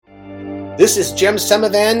This is Jim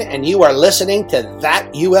Semivan, and you are listening to That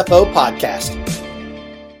UFO Podcast.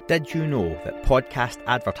 Did you know that podcast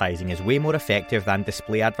advertising is way more effective than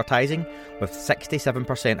display advertising, with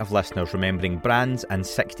 67% of listeners remembering brands and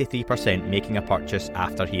 63% making a purchase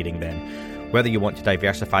after hearing them? Whether you want to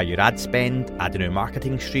diversify your ad spend, add a new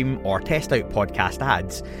marketing stream, or test out podcast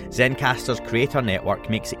ads, Zencastr's Creator Network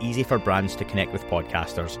makes it easy for brands to connect with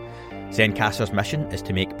podcasters. Zencastr's mission is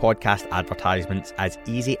to make podcast advertisements as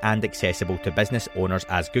easy and accessible to business owners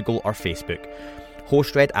as Google or Facebook.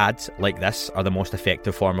 Host-read ads like this are the most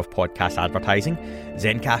effective form of podcast advertising.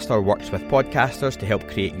 Zencastr works with podcasters to help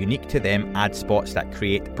create unique to them ad spots that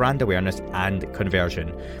create brand awareness and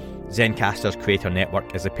conversion. Zencastr's Creator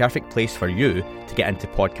Network is the perfect place for you to get into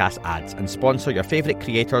podcast ads and sponsor your favourite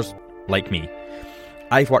creators like me.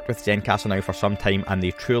 I've worked with Zencastr now for some time, and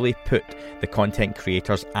they've truly put the content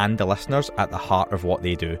creators and the listeners at the heart of what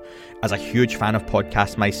they do. As a huge fan of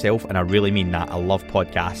podcasts myself, and I really mean that, I love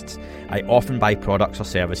podcasts, I often buy products or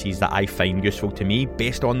services that I find useful to me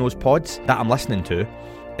based on those pods that I'm listening to.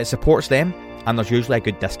 It supports them, and there's usually a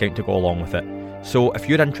good discount to go along with it. So if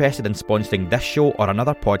you're interested in sponsoring this show or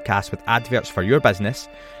another podcast with adverts for your business,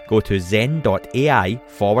 go to zen.ai/that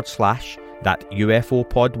UFO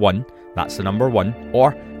pod 1, that's the number 1,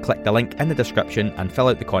 or click the link in the description and fill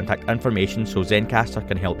out the contact information so Zencastr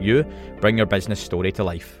can help you bring your business story to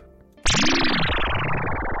life.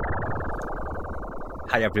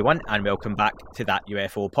 Hi everyone, and welcome back to That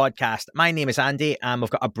UFO Podcast. My name is Andy, and we've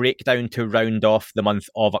got a breakdown to round off the month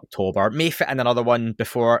of October. May fit in another one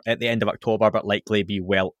before at the end of October, but likely be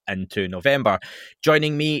well into November.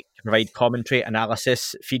 Joining me to provide commentary,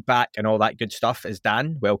 analysis, feedback, and all that good stuff is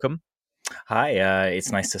Dan. Welcome. Hi,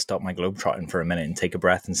 it's nice to stop my globetrotting for a minute and take a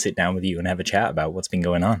breath and sit down with you and have a chat about what's been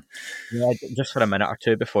going on. Yeah, just for a minute or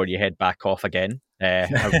two before you head back off again,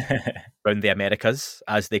 around the Americas,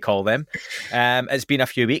 as they call them. It's been a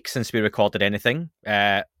few weeks since we recorded anything,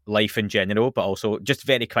 life in general, but also just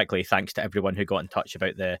very quickly, thanks to everyone who got in touch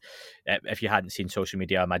about if you hadn't seen social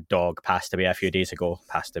media, my dog passed away a few days ago,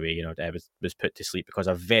 was put to sleep because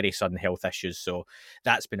of very sudden health issues, so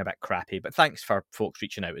that's been a bit crappy, but thanks for folks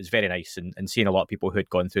reaching out. It was very nice and seeing a lot of people who'd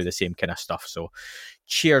gone through the same kind of stuff, so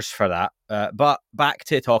cheers for that. But back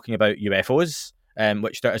to talking about UFOs,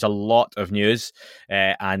 which there is a lot of news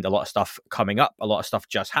and a lot of stuff coming up. A lot of stuff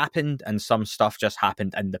just happened, and some stuff just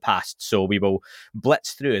happened in the past. So we will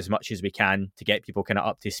blitz through as much as we can to get people kind of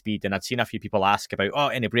up to speed. And I'd seen a few people ask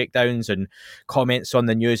about any breakdowns and comments on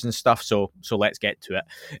the news and stuff. So let's get to it.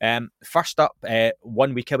 First up,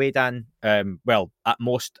 1 week away, Dan. Well, at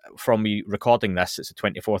most from me recording this, it's the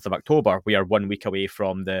 24th of October. We are 1 week away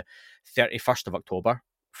from the 31st of October.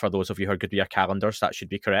 For those of you who are good with your calendars, that should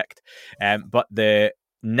be correct. But the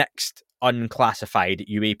next unclassified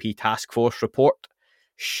UAP task force report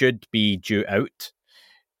should be due out.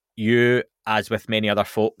 You, as with many other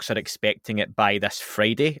folks, are expecting it by this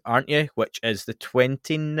Friday, aren't you? Which is the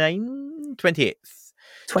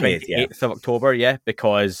 28th of October, yeah,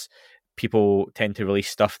 because people tend to release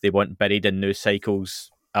stuff they want buried in news cycles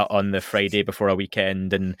on the Friday before a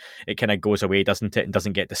weekend, and it kind of goes away, doesn't it, and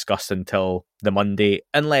doesn't get discussed until the Monday,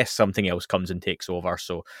 unless something else comes and takes over.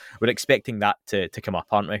 So we're expecting that to come up,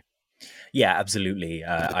 aren't we? Yeah, absolutely.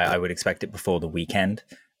 I would expect it before the weekend.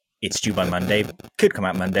 It's due by Monday. Could come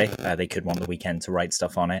out Monday. They could want the weekend to write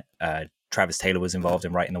stuff on it. Travis Taylor was involved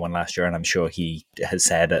in writing the one last year, and I'm sure he has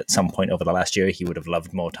said at some point over the last year he would have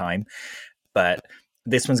loved more time. But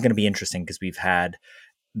this one's going to be interesting because we've had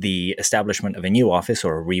the establishment of a new office,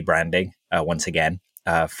 or a rebranding, once again,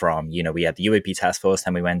 from, we had the UAP task force,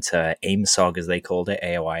 then we went to AIMSOG, as they called it,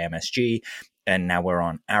 AOIMSG, and now we're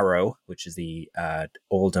on AARO, which is the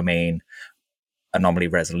All Domain Anomaly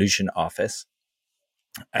Resolution Office.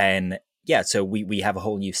 And yeah, so we have a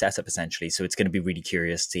whole new setup essentially. So it's going to be really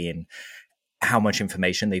curious seeing how much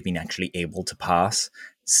information they've been actually able to pass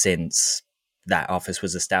since that office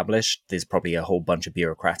was established. There's probably a whole bunch of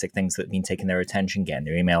bureaucratic things that have been taking their attention, getting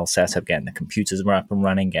their email set up, getting the computers up and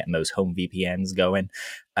running, getting those home VPNs going.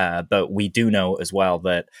 But we do know as well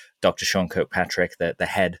that Dr. Sean Kirkpatrick, the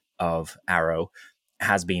head of AARO,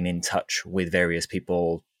 has been in touch with various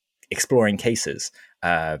people exploring cases,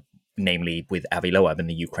 namely with Avi Loeb and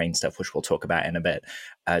the Ukraine stuff, which we'll talk about in a bit.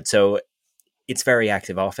 So it's very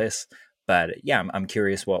active office, but yeah, I'm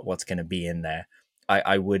curious what's going to be in there.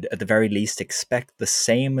 I would, at the very least, expect the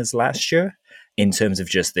same as last year in terms of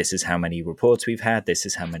just this is how many reports we've had, this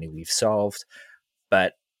is how many we've solved.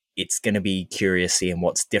 But it's going to be curious seeing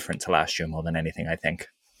what's different to last year more than anything, I think.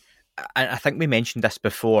 I think we mentioned this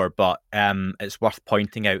before, but it's worth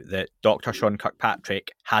pointing out that Dr. Sean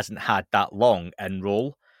Kirkpatrick hasn't had that long in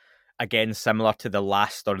role. again, similar to the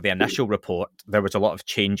last or the initial report, there was a lot of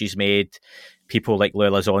changes made. People like Lou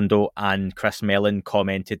Elizondo and Chris Mellon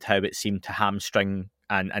commented how it seemed to hamstring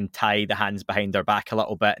and tie the hands behind their back a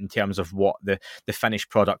little bit in terms of what the finished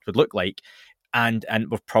product would look like. And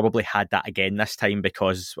we've probably had that again this time,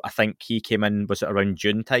 because I think he came in, was it around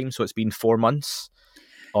June time? So it's been 4 months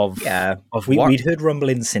of work. We'd heard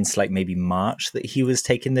rumblings since like maybe March that he was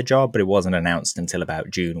taking the job, but it wasn't announced until about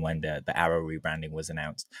June when the Arrow rebranding was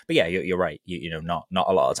announced. But yeah, you're right. You know, not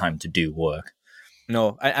a lot of time to do work.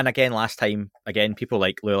 No, and again, last time, again, people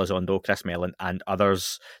like Lou Elizondo, Chris Mellon, and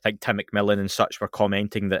others like Tim McMillan and such were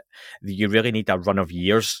commenting that you really need a run of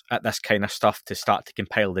years at this kind of stuff to start to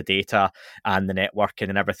compile the data and the networking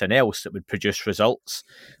and everything else that would produce results.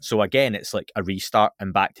 So again, it's like a restart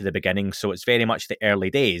and back to the beginning. So it's very much the early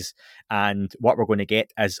days. And what we're going to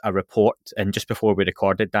get is a report. And just before we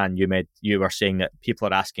recorded, Dan, you were saying that people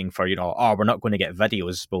are asking for, we're not going to get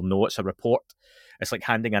videos. Well, no, it's a report. It's like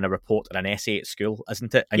handing in a report or an essay at school,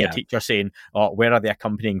 isn't it? And your teacher saying, where are the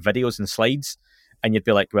accompanying videos and slides? And you'd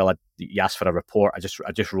be like, well, you asked for a report. I just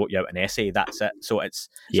wrote you out an essay. That's it. So it's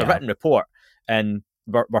a written report. And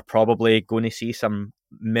we're probably going to see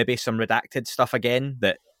maybe some redacted stuff again,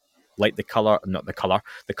 that like the color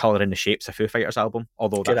and the shapes of Foo Fighters album,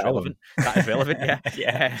 although that's relevant. That is relevant, yeah.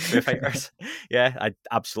 Yeah. Foo Fighters. Yeah, I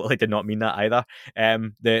absolutely did not mean that either.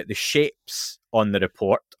 The shapes on the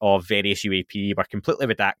report of various UAP were completely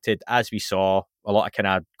redacted, as we saw. A lot of kind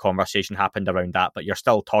of conversation happened around that, but you're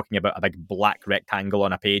still talking about a big black rectangle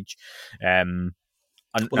on a page. That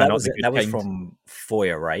was from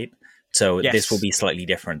FOIA, right? So yes. This will be slightly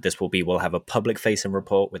different. We'll have a public-facing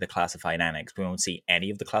report with a classified annex. We won't see any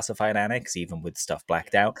of the classified annex, even with stuff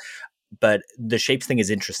blacked out. But the shapes thing is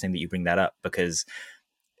interesting that you bring that up, because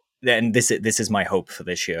then this is my hope for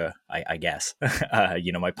this year, I guess.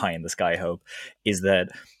 My pie in the sky hope is that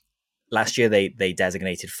last year they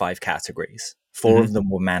designated 5 categories. 4 of them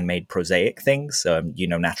were man-made prosaic things,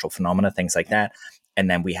 natural phenomena, things like that. And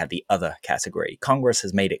then we had the other category. Congress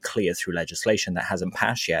has made it clear through legislation that hasn't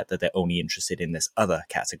passed yet that they're only interested in this other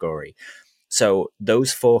category. So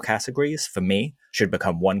those 4 categories, for me, should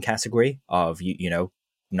become one category of,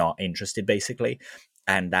 not interested, basically.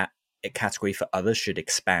 And that category for others should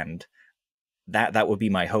expand. That would be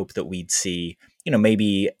my hope, that we'd see,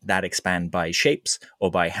 maybe that expand by shapes or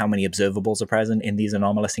by how many observables are present in these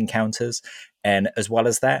anomalous encounters. And as well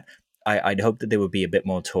as that, I'd hope that there would be a bit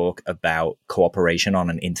more talk about cooperation on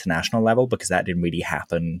an international level, because that didn't really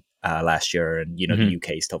happen last year. And, the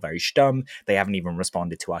UK is still very stum. They haven't even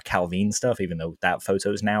responded to our Calvin stuff, even though that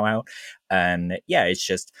photo is now out. And yeah, it's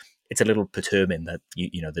a little perturbing that,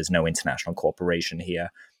 there's no international cooperation here.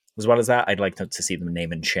 As well as that, I'd like to see them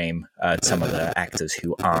name and shame some of the actors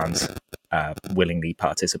who aren't willingly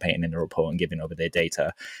participating in the report and giving over their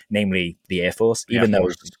data, namely the Air Force. Even though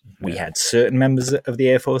we had certain members of the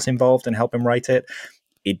Air Force involved in helping write it,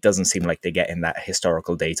 it doesn't seem like they're getting that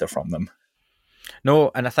historical data from them.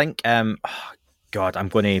 No, and I think, God, I'm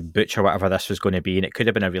going to butcher whatever this was going to be, and it could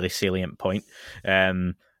have been a really salient point.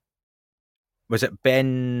 Was it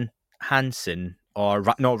Ben Hansen?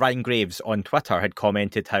 Ryan Graves on Twitter had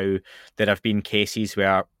commented how there have been cases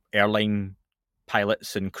where airline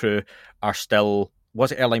pilots and crew are still,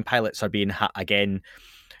 airline pilots are being again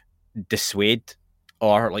dissuaded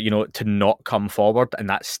or to not come forward, and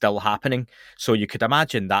that's still happening. So you could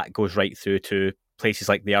imagine that goes right through to places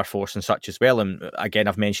like the Air Force and such as well. And again,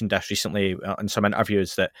 I've mentioned this recently in some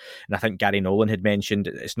interviews and I think Gary Nolan had mentioned,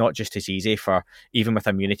 it's not just as easy for, even with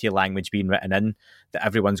immunity language being written in, that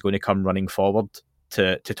everyone's going to come running forward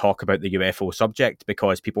to talk about the UFO subject,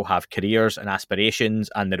 because people have careers and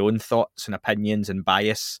aspirations and their own thoughts and opinions and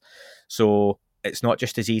bias. So it's not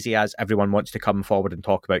just as easy as everyone wants to come forward and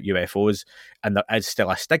talk about UFOs, and there is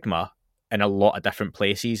still a stigma in a lot of different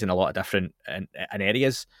places, in a lot of different in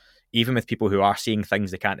areas. Even with people who are seeing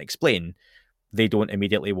things they can't explain, they don't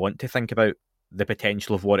immediately want to think about the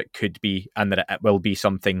potential of what it could be, and that it will be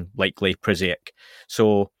something likely prosaic.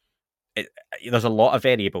 So there's a lot of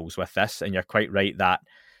variables with this, and you're quite right that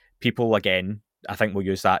people, again, I think will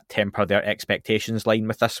use that temper their expectations line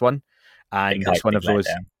with this one. And it's one of those,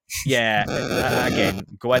 again,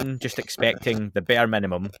 go in just expecting the bare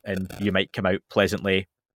minimum, and you might come out pleasantly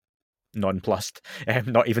nonplussed,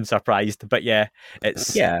 not even surprised. But yeah,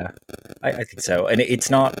 it's I think so. And it's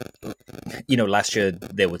not, last year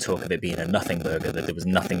there were talk of it being a nothing burger, that there was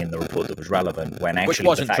nothing in the report that was relevant, when actually, which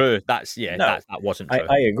wasn't true. That wasn't true.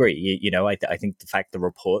 I agree. I think the fact the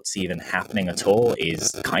report's even happening at all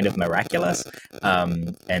is kind of miraculous.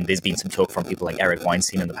 And there's been some talk from people like Eric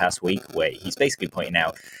Weinstein in the past week, where he's basically pointing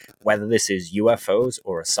out whether this is UFOs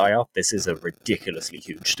or a psyop, this is a ridiculously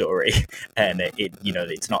huge story, and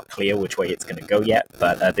it's not clear which way it's going to go yet.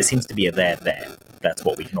 But there seems to be a there. That's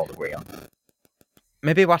what we can all agree on.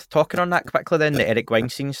 Maybe worth talking on that quickly then, the Eric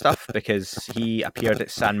Weinstein stuff, because he appeared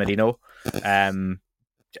at San Marino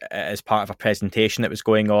as part of a presentation that was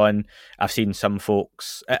going on. I've seen some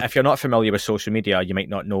folks, if you're not familiar with social media, you might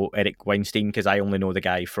not know Eric Weinstein, because I only know the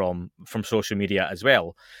guy from social media as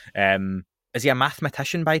well. Is he a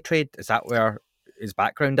mathematician by trade? Is that where his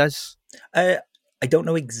background is? I don't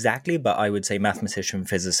know exactly, but I would say mathematician,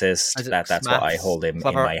 physicist. That's what I hold him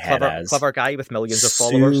in my head as. Clever guy with millions of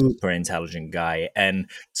followers. Super intelligent guy, and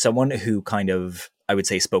someone who kind of, I would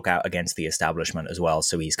say, spoke out against the establishment as well.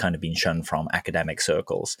 So he's kind of been shunned from academic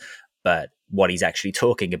circles. But what he's actually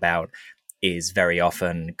talking about is very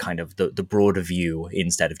often kind of the broader view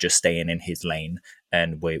instead of just staying in his lane.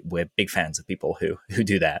 And we're big fans of people who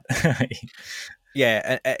do that.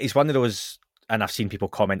 Yeah, he's one of those, and I've seen people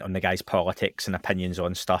comment on the guy's politics and opinions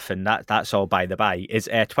on stuff, and that's all by the by. His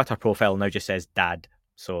Twitter profile now just says dad.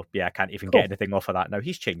 So yeah, I can't even get anything off of that now.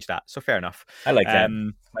 He's changed that, so fair enough. I like that.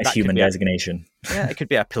 Nice human designation. Yeah, it could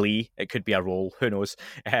be a plea, it could be a role, who knows?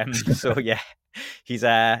 So yeah, he's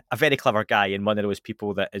a very clever guy, and one of those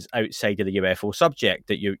people that is outside of the UFO subject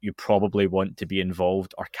that you probably want to be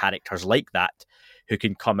involved, or characters like that who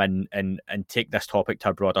can come in and take this topic to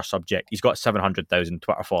a broader subject. He's got 700,000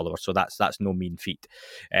 Twitter followers, so that's no mean feat.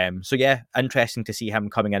 So yeah, interesting to see him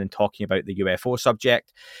coming in and talking about the UFO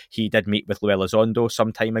subject. He did meet with Lou Elizondo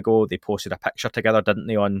some time ago. They posted a picture together, didn't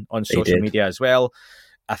they, on social media as well.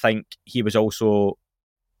 I think he was also,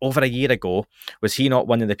 over a year ago, was he not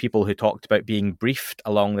one of the people who talked about being briefed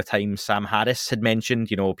along the time Sam Harris had mentioned,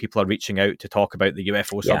 people are reaching out to talk about the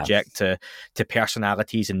UFO subject to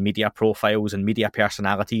personalities and media profiles and media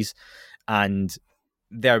personalities. And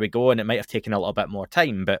there we go. And it might have taken a little bit more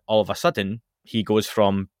time, but all of a sudden he goes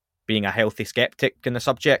from being a healthy skeptic in the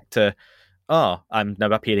subject to, I'm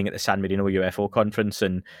now appearing at the San Marino UFO conference,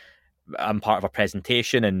 and I'm part of a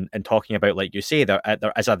presentation and talking about, like you say, there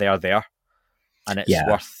is a there. And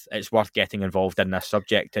it's worth getting involved in this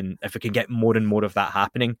subject. And if we can get more and more of that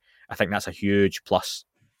happening, I think that's a huge plus.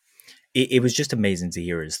 It was just amazing to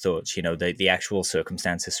hear his thoughts. The actual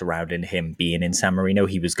circumstances surrounding him being in San Marino.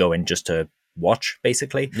 He was going just to watch,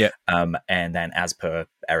 basically. Yeah. And then, as per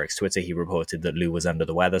Eric's Twitter, he reported that Lou was under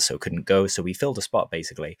the weather, so couldn't go. So we filled a spot,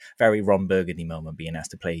 basically. Very Ron Burgundy moment, being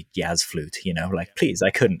asked to play jazz flute. Like, please,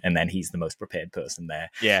 I couldn't. And then he's the most prepared person there.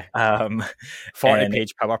 Yeah.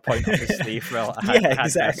 40-page PowerPoint on his sleeve. Well,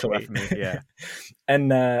 exactly. With me. Yeah.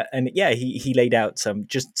 And yeah, he laid out some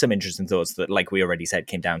interesting thoughts that, like we already said,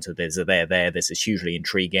 came down to there's a there. This is hugely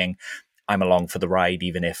intriguing. I'm along for the ride,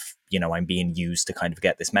 even if, I'm being used to kind of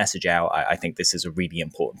get this message out. I think this is a really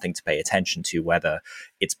important thing to pay attention to, whether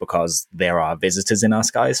it's because there are visitors in our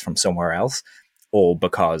skies from somewhere else, or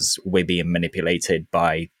because we're being manipulated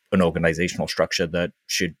by an organizational structure that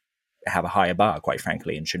should have a higher bar, quite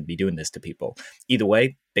frankly, and shouldn't be doing this to people. Either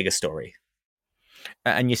way, bigger story.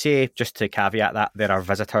 And you say, just to caveat that, there are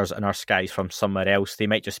visitors in our skies from somewhere else. They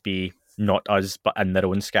might just be not us, but in their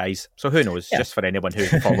own skies. So who knows? Yeah. Just for anyone who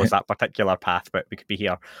follows that particular path, but we could be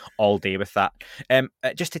here all day with that.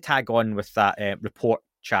 Just to tag on with that report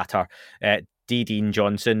chatter, D. Dean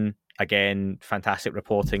Johnson, again, fantastic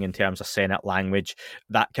reporting in terms of Senate language.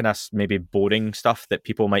 That kind of maybe boring stuff that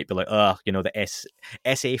people might be like, the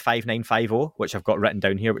SA 5950, which I've got written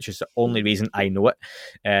down here, which is the only reason I know it,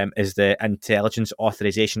 is the Intelligence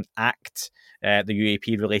Authorization Act. The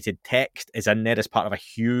UAP-related text is in there as part of a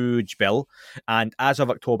huge bill. And as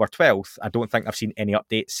of October 12th, I don't think I've seen any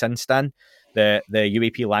updates since then. The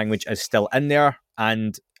UAP language is still in there,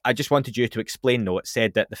 and I just wanted you to explain, though. It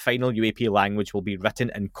said that the final UAP language will be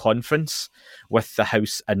written in conference with the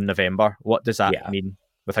House in November. What does that mean,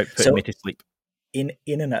 without putting me to sleep?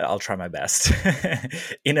 I'll try my best.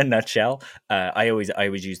 In a nutshell, I always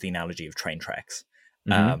use the analogy of train tracks.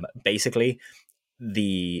 Mm-hmm. Basically,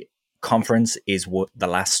 the conference is the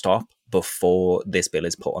last stop before this bill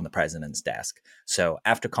is put on the president's desk. So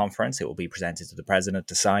after conference, it will be presented to the president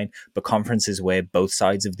to sign. But conference is where both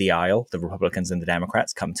sides of the aisle, the Republicans and the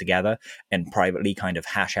Democrats, come together and privately kind of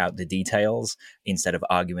hash out the details instead of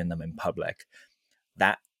arguing them in public.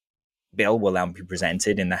 That bill will then be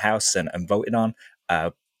presented in the House and voted on.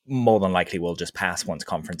 More than likely will just pass once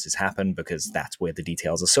conferences happen, because that's where the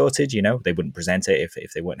details are sorted. They wouldn't present it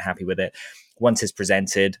if they weren't happy with it. once it's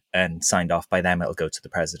presented and signed off by them, it'll go to the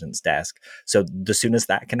president's desk. So the soonest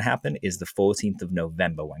that can happen is the 14th of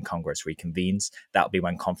November when Congress reconvenes. That'll be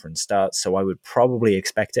when conference starts. So I would probably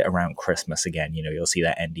expect it around Christmas again. You'll see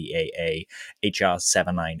that NDAA HR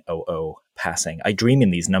 7900 passing. I dream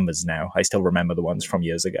in these numbers now. I still remember the ones from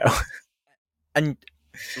years ago. And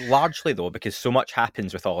largely, though, because so much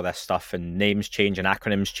happens with all this stuff and names change and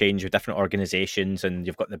acronyms change with different organisations, and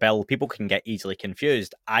you've got the bill, people can get easily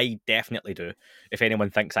confused. I definitely do. If anyone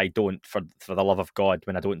thinks I don't, for the love of God,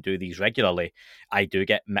 when I don't do these regularly, I do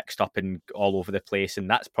get mixed up and all over the place, and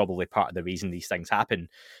that's probably part of the reason these things happen.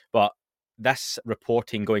 But this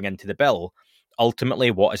reporting going into the bill,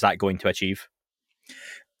 ultimately, what is that going to achieve?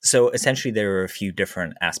 So essentially, there are a few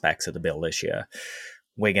different aspects of the bill this year.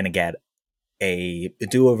 We're going to get a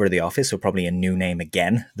do-over of the office, so probably a new name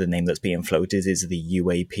again. The name that's being floated is the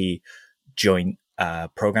UAP Joint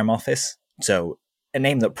Program Office. So a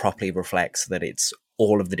name that properly reflects that it's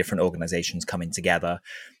all of the different organizations coming together.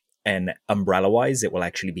 And umbrella-wise, it will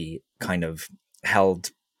actually be kind of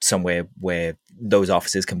held somewhere where those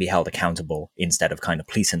offices can be held accountable instead of kind of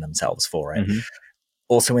policing themselves for it. Mm-hmm.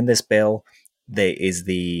 Also in this bill, there is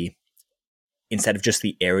instead of just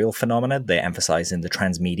the aerial phenomena, they're emphasizing the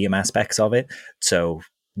transmedium aspects of it. So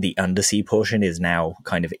the undersea portion is now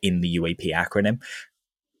kind of in the UAP acronym.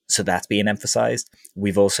 So that's being emphasized.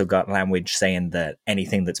 We've also got language saying that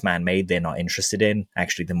anything that's man-made, they're not interested in.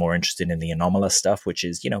 Actually, they're more interested in the anomalous stuff, which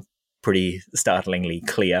is, pretty startlingly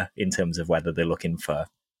clear in terms of whether they're looking for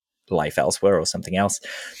life elsewhere or something else.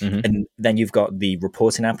 Mm-hmm. And then you've got the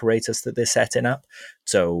reporting apparatus that they're setting up.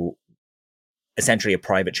 So essentially a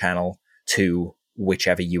private channel to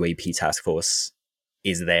whichever UAP task force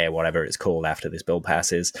is there, whatever it's called after this bill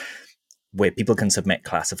passes, where people can submit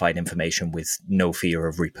classified information with no fear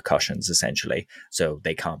of repercussions, essentially. So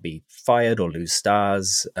they can't be fired or lose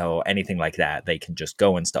stars or anything like that. They can just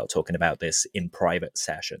go and start talking about this in private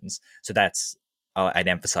sessions. So I'd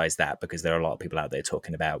emphasize that because there are a lot of people out there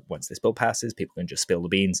talking about once this bill passes, people can just spill the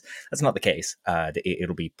beans. That's not the case.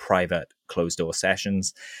 It'll be private closed door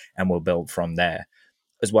sessions and we'll build from there.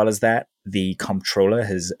 As well as that, the comptroller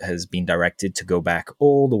has been directed to go back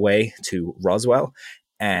all the way to Roswell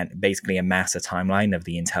and basically amass a timeline of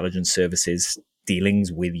the intelligence services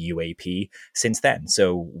dealings with UAP since then.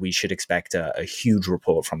 So we should expect a huge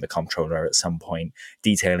report from the comptroller at some point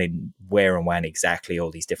detailing where and when exactly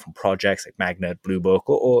all these different projects like Magnet, Blue Book,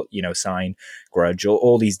 or Sign, Grudge, or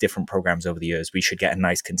all these different programs over the years. We should get a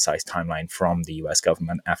nice, concise timeline from the US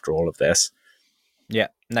government after all of this. Yeah,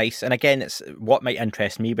 nice. And again, it's what might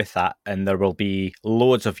interest me with that, and there will be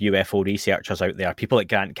loads of UFO researchers out there, people like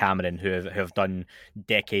Grant Cameron who have done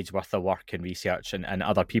decades worth of work and research, and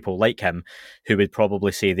other people like him who would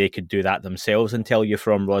probably say they could do that themselves and tell you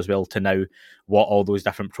from Roswell to now what all those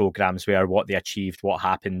different programs were, what they achieved, what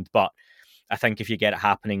happened. But I think if you get it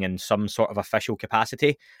happening in some sort of official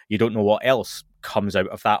capacity, you don't know what else comes out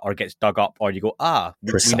of that or gets dug up, or you go,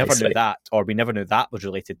 we never knew that, or we never knew that was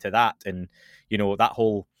related to that. And, that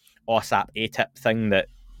whole OSAP ATIP thing that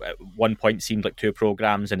at one point seemed like two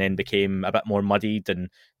programs and then became a bit more muddied, and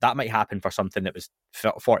that might happen for something that was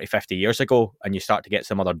 40, 50 years ago, and you start to get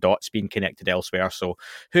some other dots being connected elsewhere. So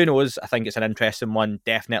who knows? I think it's an interesting one.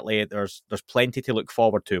 Definitely there's plenty to look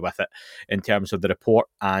forward to with it in terms of the report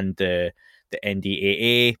and the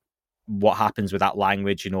NDAA, what happens with that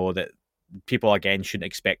language, that people, again, shouldn't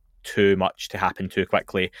expect too much to happen too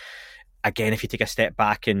quickly. Again, if you take a step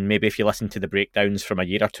back and maybe if you listen to the breakdowns from a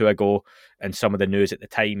year or two ago and some of the news at the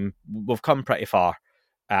time, we've come pretty far.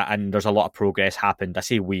 And there's a lot of progress happened. I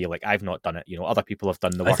say we, like I've not done it. Other people have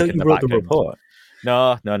done the work. I thought in you the wrote background. The report.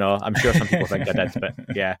 No. I'm sure some people think I did, but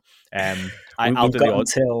yeah. I'll do got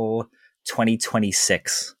until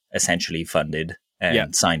 2026 essentially funded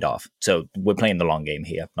and signed off. So we're playing the long game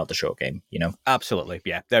here, not the short game, Absolutely.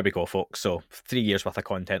 Yeah, there we go, folks. So 3 years worth of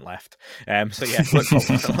content left. So yeah,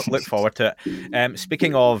 look forward to it.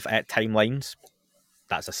 Speaking of timelines,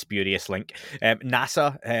 that's a spurious link.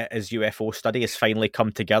 NASA's UFO study has finally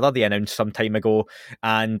come together. They announced some time ago,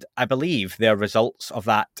 and I believe their results of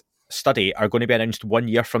that study are going to be announced 1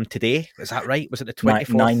 year from today. Is that right? Was it the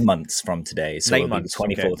 24th? 9 months from today. So it'll be the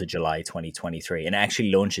 24th okay. of July, 2023. And it actually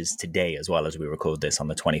launches today as well as we record this on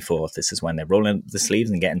the 24th. This is when they're rolling up the sleeves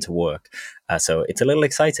and getting to work. So it's a little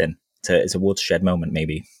exciting. It's a watershed moment,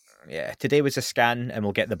 maybe. Yeah, today was a scan, and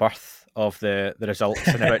we'll get the birth of the results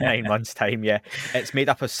in about 9 months' time. Yeah, it's made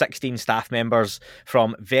up of 16 staff members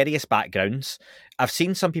from various backgrounds, I've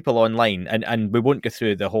seen some people online, and we won't go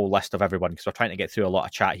through the whole list of everyone because we're trying to get through a lot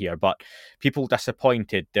of chat here, but people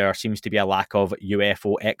disappointed there seems to be a lack of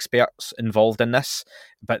UFO experts involved in this,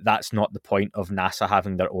 but that's not the point of NASA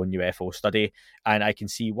having their own UFO study, and I can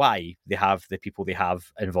see why they have the people they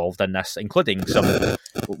have involved in this, including some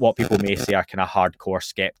what people may say are kind of hardcore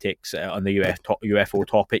skeptics on the UFO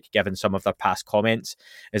topic, given some of their past comments.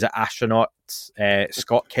 Is it astronaut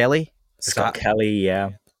Scott Kelly? Kelly,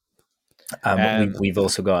 yeah. We've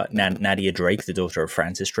also got Nadia Drake, the daughter of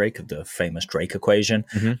Francis Drake of the famous Drake equation.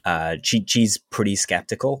 She's pretty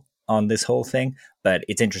skeptical on this whole thing, but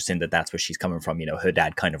it's interesting that that's where she's coming from. Her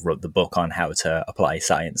dad kind of wrote the book on how to apply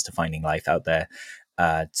science to finding life out there.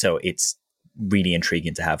 So it's really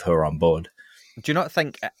intriguing to have her on board. Do you not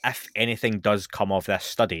think if anything does come of this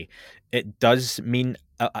study, it does mean,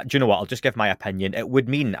 do you know what, I'll just give my opinion, it would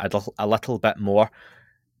mean a little bit more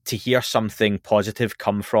to hear something positive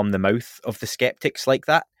come from the mouth of the skeptics like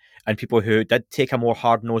that, and people who did take a more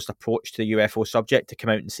hard-nosed approach to the UFO subject to come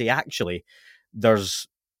out and say, actually, there's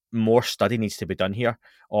more study needs to be done here,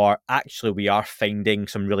 or actually we are finding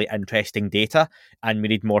some really interesting data and we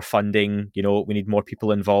need more funding, we need more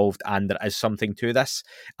people involved, and there is something to this,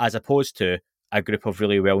 as opposed to a group of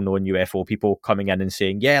really well-known UFO people coming in and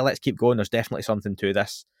saying, yeah, let's keep going, there's definitely something to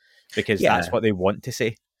this, because that's what they want to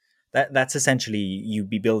say. That's essentially, you'd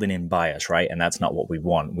be building in bias, right? And that's not what we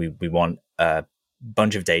want. We want a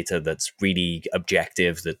bunch of data that's really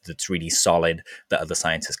objective, that's really solid, that other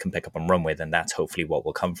scientists can pick up and run with. And that's hopefully what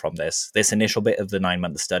will come from this. This initial bit of the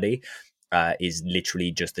 9-month study is literally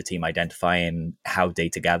just the team identifying how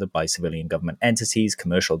data gathered by civilian government entities,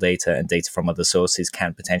 commercial data, and data from other sources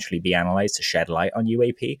can potentially be analyzed to shed light on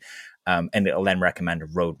UAP. And it'll then recommend a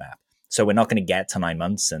roadmap. So we're not going to get to 9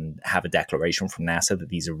 months and have a declaration from NASA that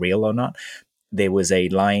these are real or not. There was a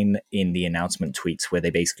line in the announcement tweets where they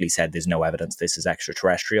basically said there's no evidence this is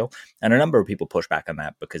extraterrestrial. And a number of people push back on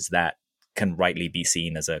that because that can rightly be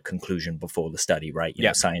seen as a conclusion before the study, right? You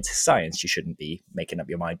know, science is science. You shouldn't be making up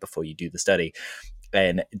your mind before you do the study.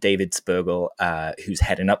 And David Spergel, who's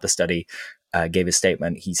heading up the study, gave a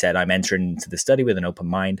statement. He said, I'm entering into the study with an open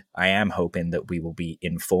mind. I am hoping that we will be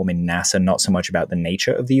informing NASA not so much about the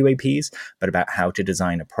nature of the UAPs, but about how to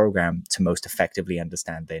design a program to most effectively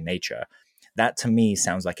understand their nature. That to me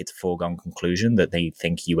sounds like it's a foregone conclusion that they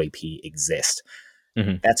think UAP exist.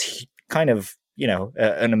 That's kind of,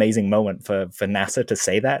 an amazing moment for NASA to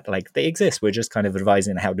say that. Like, they exist. We're just kind of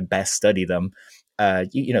advising how to best study them.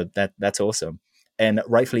 That's awesome. And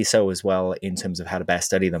rightfully so as well in terms of how to best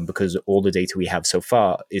study them, because all the data we have so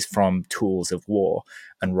far is from tools of war.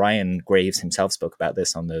 And Ryan Graves himself spoke about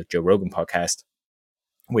this on the Joe Rogan podcast,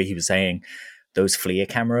 where he was saying those FLIR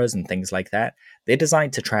cameras and things like that, they're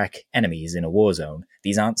designed to track enemies in a war zone.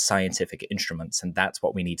 These aren't scientific instruments, and that's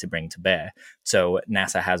what we need to bring to bear. So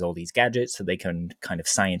NASA has all these gadgets so they can kind of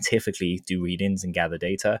scientifically do readings and gather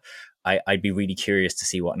data. I'd be really curious to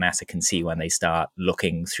see what NASA can see when they start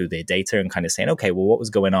looking through their data and kind of saying, okay, well, what was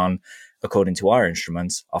going on according to our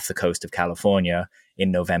instruments off the coast of California in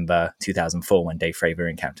November 2004 when Dave Fravor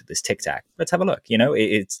encountered this Tic Tac? Let's have a look.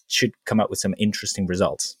 It should come up with some interesting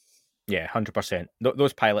results. Yeah, 100%.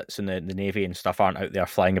 Those pilots in the Navy and stuff aren't out there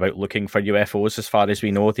flying about looking for UFOs as far as we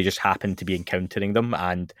know. They just happen to be encountering them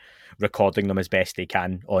and recording them as best they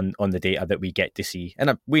can on the data that we get to see.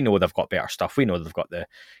 And we know they've got better stuff. We know they've got the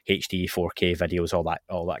HD 4K videos, all that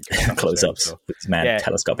good stuff. Close-ups so, with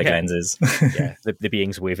telescopic lenses. The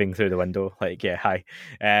beings waving through the window. Hi.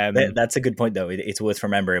 That's a good point, though. It's worth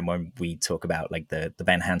remembering when we talk about like the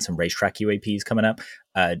Ben Hansen racetrack UAPs coming up,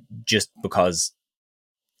 just because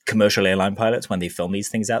commercial airline pilots, when they film these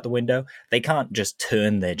things out the window, they can't just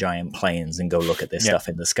turn their giant planes and go look at this stuff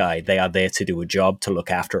in the sky. They are there to do a job, to look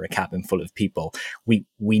after a cabin full of people. We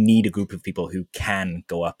need a group of people who can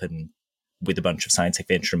go up and with a bunch of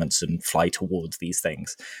scientific instruments and fly towards these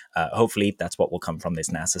things. Hopefully that's what will come from this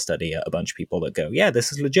NASA study. A bunch of people that go, yeah,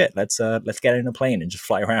 this is legit. Let's get in a plane and just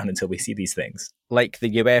fly around until we see these things. Like the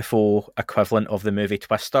UFO equivalent of the movie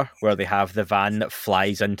Twister, where they have the van that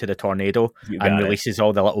flies into the tornado and releases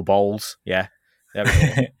all the little balls. Yeah. There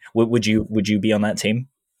we go. Would you be on that team?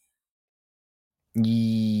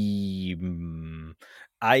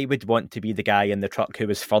 I would want to be the guy in the truck who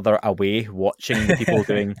was further away watching the people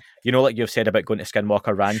doing, like you've said about going to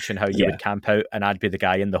Skinwalker Ranch and how you would camp out, and I'd be the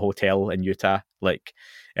guy in the hotel in Utah, like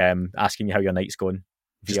asking you how your night's going.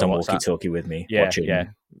 Just on walkie-talkie with me,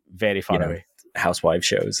 watching, very far away. Housewife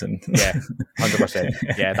shows and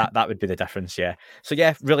 100%. Yeah, that would be the difference. Yeah. So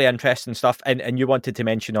really interesting stuff. And you wanted to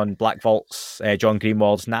mention on Black Vault's John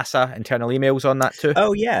Greenwald's NASA internal emails on that too.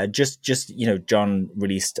 Oh yeah, just John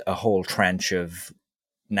released a whole tranche of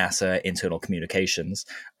NASA internal communications,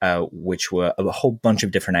 which were a whole bunch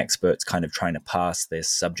of different experts kind of trying to pass this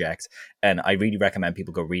subject. And I really recommend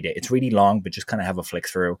people go read it. It's really long, but just kind of have a flick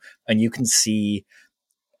through, and you can see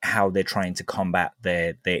how they're trying to combat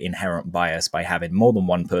their inherent bias by having more than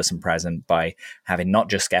one person present, by having not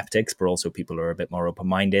just skeptics, but also people who are a bit more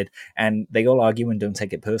open-minded. And they all argue and don't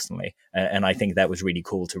take it personally. And I think that was really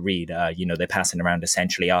cool to read. They're passing around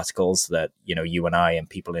essentially articles that, you and I and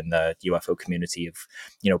people in the UFO community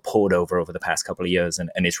have, pored over the past couple of years. And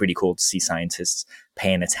it's really cool to see scientists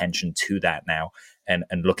paying attention to that now and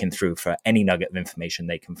looking through for any nugget of information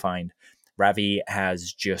they can find. Ravi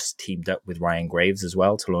has just teamed up with Ryan Graves as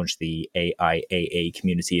well to launch the AIAA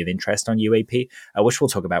Community of Interest on UAP, which we'll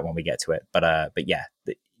talk about when we get to it. But yeah,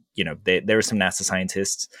 there are some NASA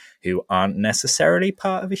scientists who aren't necessarily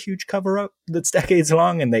part of a huge cover-up that's decades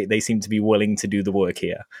long, and they seem to be willing to do the work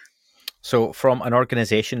here. So from an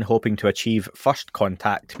organisation hoping to achieve first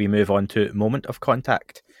contact, we move on to moment of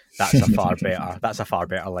contact. That's a far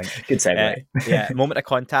better link. Good segue. Yeah, Moment of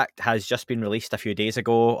Contact has just been released a few days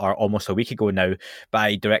ago, or almost a week ago now,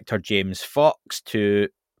 by director James Fox to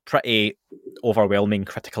pretty overwhelming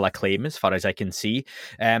critical acclaim as far as I can see.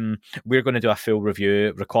 We're going to do a full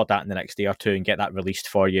review, record that in the next day or two, and get that released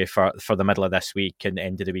for you for the middle of this week and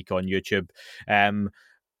end of the week on YouTube.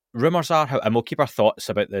 Rumours are, and we'll keep our thoughts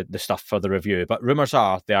about the stuff for the review, but rumours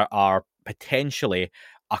are there are potentially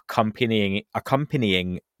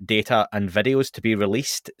accompanying data and videos to be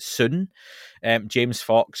released soon. James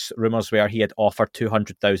Fox, rumours were he had offered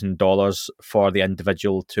 $200,000 for the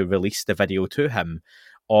individual to release the video to him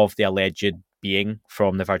of the alleged being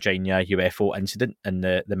from the Virginia UFO incident in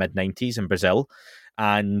the mid-90s in Brazil.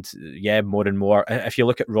 And yeah, more and more. If you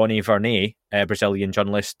look at Ronnie Vernay, a Brazilian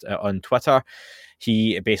journalist on Twitter,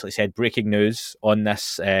 he basically said, breaking news on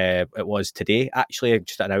this, it was today, actually,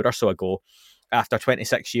 just an hour or so ago. After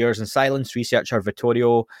 26 years in silence, researcher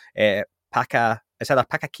Vittorio Paccaccini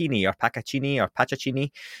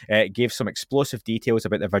gave some explosive details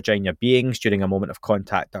about the Virginia beings during a Moment of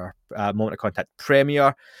Contact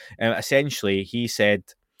premiere. Essentially, he said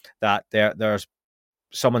that there's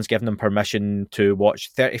someone's given them permission to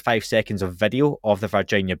watch 35 seconds of video of the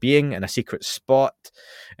Virginia being in a secret spot.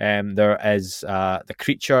 There is the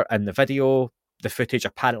creature in the video. The footage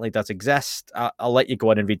apparently does exist. I'll let you go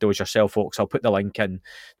in and read those yourself, folks. I'll put the link in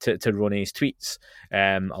to Ronnie's tweets.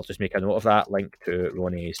 I'll just make a note of that, link to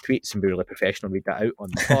Ronnie's tweets, and be really professional, read that out on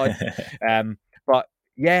the pod. But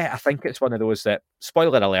yeah, I think it's one of those that,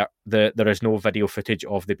 spoiler alert, there is no video footage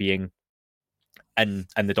of the being in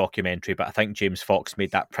the documentary, but I think James Fox made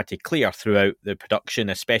that pretty clear throughout the production,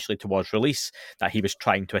 especially towards release, that he was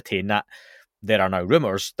trying to attain that. There are now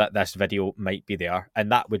rumours that this video might be there,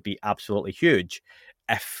 and that would be absolutely huge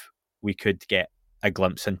if we could get a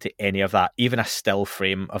glimpse into any of that. Even a still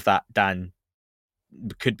frame of that, Dan,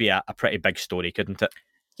 could be a pretty big story, couldn't it?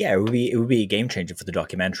 Yeah, it would be a game changer for the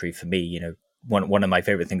documentary for me. One of my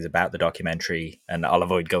favourite things about the documentary, and I'll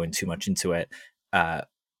avoid going too much into it,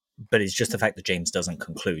 but it's just the fact that James doesn't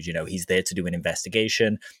conclude. He's there to do an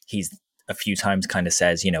investigation. He's a few times kind of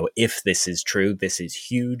says, if this is true, this is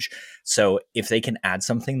huge. So if they can add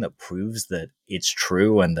something that proves that it's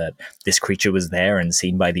true and that this creature was there and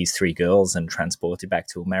seen by these three girls and transported back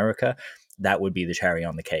to America, that would be the cherry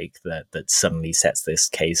on the cake that suddenly sets this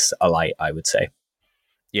case alight, I would say.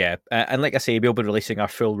 Yeah, and like I say, we'll be releasing our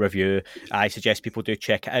full review. I suggest people do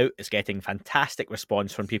check it out. It's getting fantastic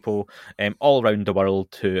response from people all around the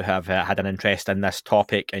world who have had an interest in this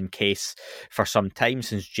topic and case for some time,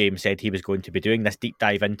 since James said he was going to be doing this deep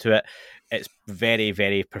dive into it. It's very,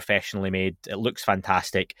 very professionally made. It looks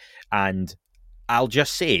fantastic. And I'll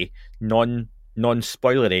just say,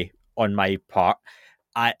 non-spoilery on my part,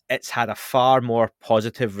 it's had a far more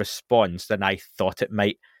positive response than I thought it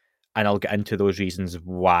might. And I'll get into those reasons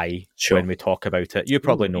why when we talk about it. You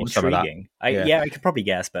probably know some of that. I could probably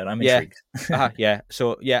guess, but I'm intrigued. Yeah.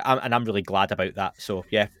 So, I'm really glad about that. So,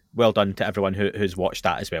 yeah, well done to everyone who's watched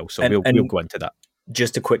that as well. So, we'll go into that.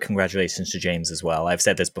 Just a quick congratulations to James as well. I've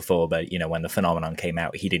said this before, but, when the phenomenon came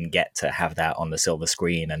out, he didn't get to have that on the silver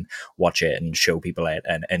screen and watch it and show people it.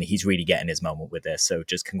 And he's really getting his moment with this. So,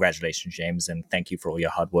 just congratulations, James. And thank you for all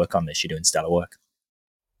your hard work on this. You're doing stellar work.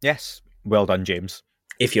 Yes. Well done, James.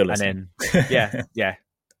 If you're listening. And then, yeah,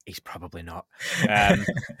 he's probably not.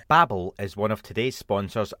 Babbel is one of today's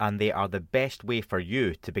sponsors, and they are the best way for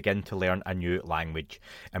you to begin to learn a new language.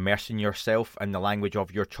 Immersing yourself in the language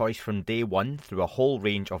of your choice from day one through a whole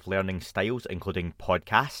range of learning styles, including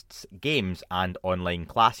podcasts, games, and online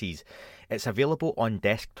classes. It's available on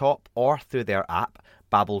desktop or through their app,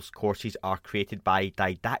 Babbel's courses are created by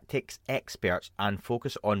didactics experts and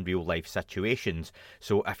focus on real-life situations.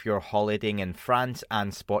 So if you're holidaying in France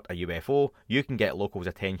and spot a UFO, you can get locals'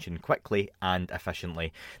 attention quickly and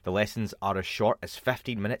efficiently. The lessons are as short as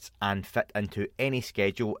 15 minutes and fit into any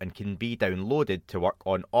schedule and can be downloaded to work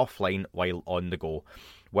on offline while on the go.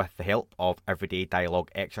 With the help of everyday dialogue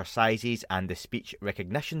exercises and the speech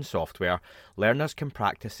recognition software, learners can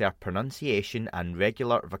practice their pronunciation, and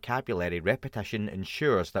regular vocabulary repetition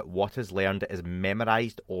ensures that what is learned is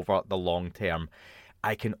memorised over the long term.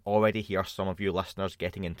 I can already hear some of you listeners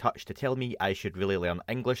getting in touch to tell me I should really learn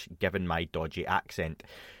English given my dodgy accent.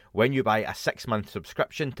 When you buy a 6-month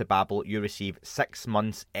subscription to Babbel, you receive 6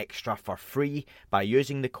 months extra for free by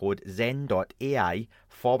using the code zen.ai/UFO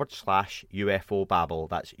Babbel.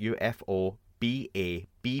 That's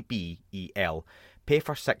UFOBABBEL. Pay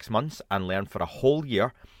for 6 months and learn for a whole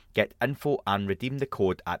year. Get info and redeem the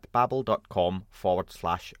code at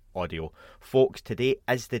babbel.com/audio. Folks, today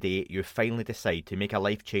is the day you finally decide to make a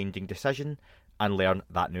life-changing decision and learn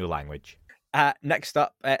that new language. Next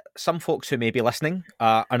up, some folks who may be listening,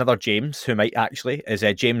 another James, who might actually, is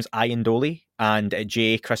James Iandoli and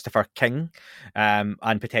J. Christopher King,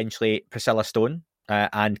 and potentially Priscilla Stone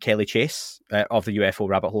and Kelly Chase of the UFO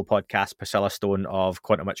Rabbit Hole podcast, Priscilla Stone of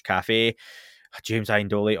Quantum Witch Cafe, James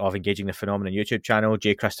Iandoli of Engaging the Phenomenon YouTube channel,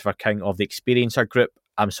 J. Christopher King of the Experiencer Group.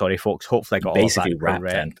 I'm sorry, folks. Hopefully I got all of that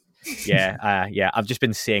correct. Yeah, I've just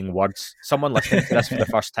been saying words. Someone listening to this for the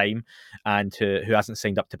first time and who hasn't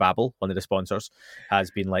signed up to Babbel, one of the sponsors,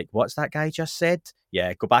 has been like, what's that guy just said?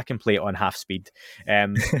 Yeah, go back and play it on half speed.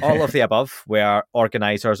 All of the above were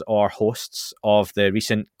organisers or hosts of the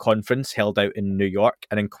recent conference held out in New York,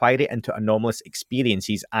 an inquiry into anomalous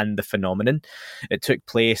experiences and the phenomenon. It took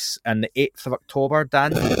place on the 8th of October,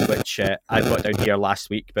 Dan, which I got down here last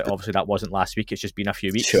week, but obviously that wasn't last week, it's just been a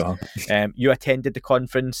few weeks. Sure. You attended the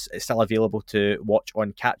conference. It's still available to watch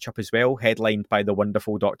on Catch Up as well, headlined by the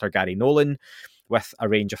wonderful Dr. Gary Nolan, with a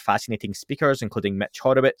range of fascinating speakers, including Mitch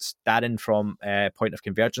Horowitz, Darren from Point of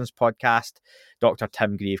Convergence podcast, Dr.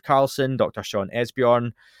 Tim Grieve-Carlson, Dr. Sean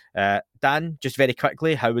Esbjorn. Dan, just very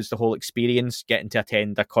quickly, how was the whole experience getting to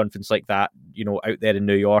attend a conference like that, out there in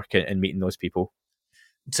New York and meeting those people?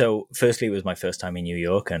 So, firstly, it was my first time in New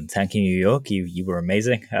York, and thank you, New York. You were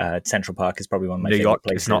amazing. Central Park is probably one of my favorite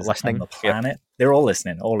places not listening. on the planet. Yep. They're all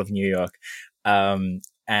listening, all of New York.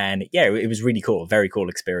 And yeah, it was really cool. Very cool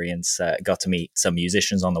experience. Got to meet some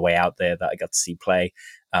musicians on the way out there that I got to see play.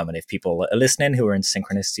 And if people are listening who are into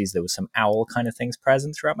synchronicities, there was some owl kind of things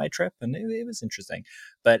present throughout my trip, and it was interesting.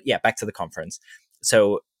 But yeah, back to the conference.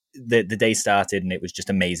 So the day started, and it was just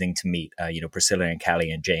amazing to meet, Priscilla and Kelly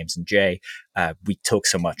and James and Jay. We talk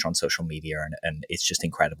so much on social media, and it's just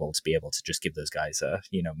incredible to be able to just give those guys a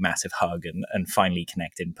massive hug and finally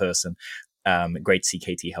connect in person. Great to see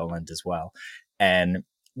Katie Holland as well. And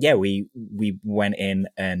yeah, we went in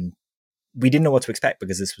and we didn't know what to expect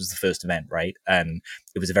because this was the first event, right? And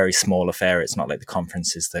it was a very small affair. It's not like the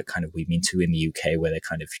conferences that kind of we've been to in the UK where they're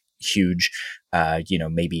kind of huge,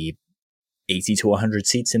 maybe 80 to 100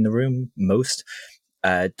 seats in the room, most.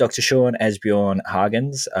 Dr. Sean Esbjorn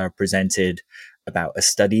Hagens presented about a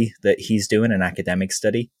study that he's doing, an academic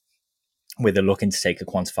study, where they're looking to take a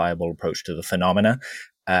quantifiable approach to the phenomena.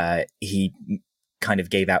 He kind of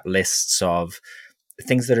gave out lists of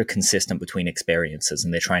things that are consistent between experiences,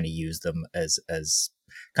 and they're trying to use them as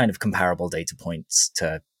kind of comparable data points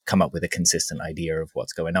to come up with a consistent idea of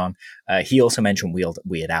what's going on. He also mentioned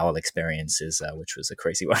weird owl experiences, which was a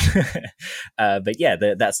crazy one. But yeah,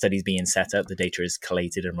 that study's being set up. The data is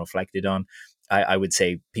collated and reflected on. I would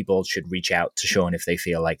say people should reach out to Sean if they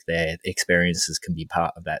feel like their experiences can be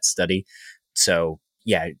part of that study. So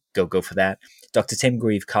yeah, go for that. Dr. Tim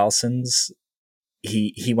Grieve-Carlson's,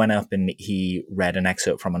 he went up and he read an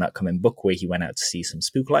excerpt from an upcoming book where he went out to see some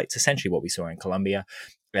spook lights, essentially what we saw in Colombia.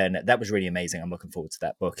 And that was really amazing. I'm looking forward to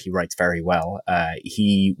that book. He writes very well.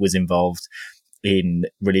 He was involved in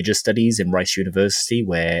religious studies in Rice University,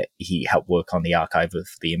 where he helped work on the Archive of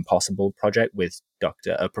the Impossible project with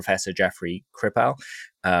Professor Jeffrey Kripal,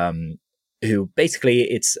 who basically,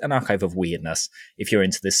 it's an archive of weirdness. If you're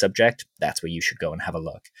into this subject, that's where you should go and have a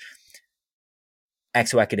look.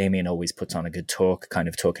 Exo-Academian always puts on a good talk, kind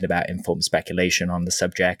of talking about informed speculation on the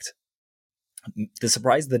subject. The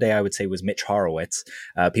surprise of the day, I would say, was Mitch Horowitz.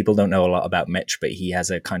 People don't know a lot about Mitch, but he has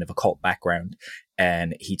a kind of occult background,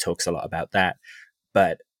 and he talks a lot about that.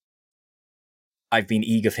 But I've been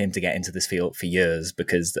eager for him to get into this field for years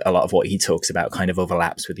because a lot of what he talks about kind of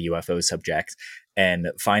overlaps with the UFO subject. And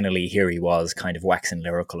finally, here he was kind of waxing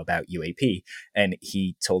lyrical about UAP. And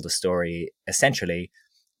he told a story, essentially,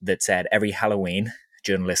 that said every Halloween,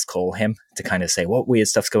 journalists call him to kind of say, what weird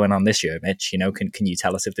stuff's going on this year, Mitch? Can you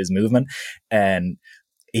tell us if there's movement? And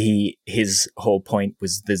his whole point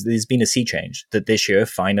was there's been a sea change, that this year,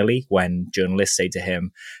 finally, when journalists say to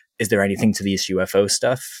him, is there anything to this UFO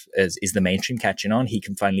stuff? Is the mainstream catching on? He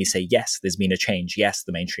can finally say, yes, there's been a change. Yes,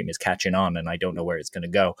 the mainstream is catching on, and I don't know where it's going to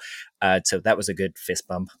go. So that was a good fist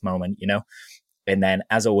bump moment, And then,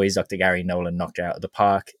 as always, Dr. Gary Nolan knocked it out of the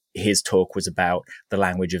park. His talk was about the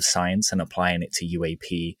language of science and applying it to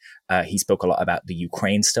UAP. He spoke a lot about the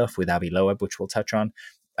Ukraine stuff with Avi Loeb, which we'll touch on.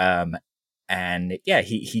 And yeah,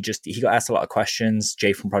 he got asked a lot of questions.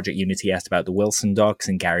 Jay from Project Unity asked about the Wilson docs,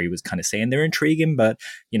 and Gary was kind of saying they're intriguing, but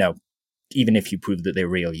even if you prove that they're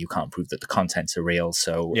real, you can't prove that the contents are real.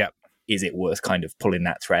 So is it worth kind of pulling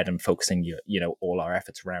that thread and focusing all our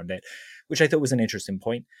efforts around it? Which I thought was an interesting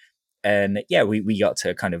point. And yeah, we got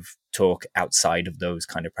to kind of talk outside of those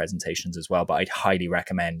kind of presentations as well. But I'd highly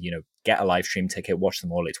recommend, get a live stream ticket, watch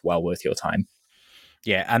them all. It's well worth your time.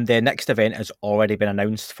 Yeah, and the next event has already been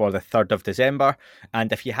announced for the 3rd of December.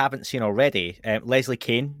 And if you haven't seen already, Leslie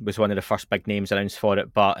Kane was one of the first big names announced for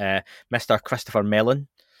it. But Mr. Christopher Mellon,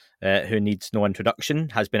 who needs no introduction,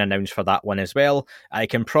 has been announced for that one as well. I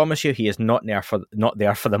can promise you he is not there for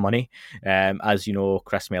the money. As you know,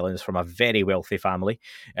 Chris Mellon is from a very wealthy family,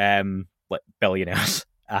 like billionaires.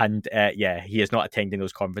 And he is not attending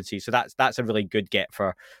those conferences. So that's a really good get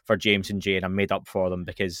for James and Jay, and I'm made up for them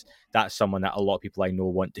because that's someone that a lot of people I know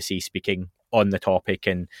want to see speaking on the topic.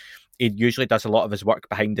 And he usually does a lot of his work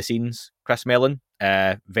behind the scenes, Chris Mellon,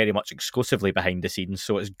 very much exclusively behind the scenes.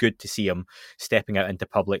 So it's good to see him stepping out into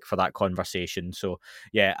public for that conversation. So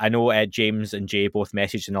yeah, I know James and Jay both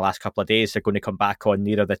messaged in the last couple of days they're going to come back on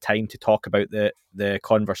nearer the time to talk about the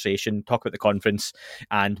conversation, talk about the conference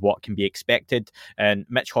and what can be expected. And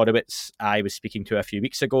Mitch Horowitz, I was speaking to a few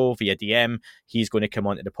weeks ago via DM. He's going to come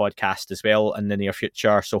onto the podcast as well in the near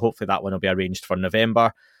future. So hopefully that one will be arranged for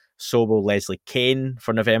November. So will Leslie Kane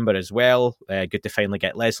for November as well. Good to finally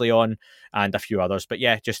get Leslie on, and a few others. But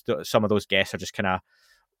yeah, just some of those guests are just kind of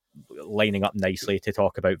lining up nicely to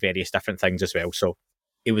talk about various different things as well. So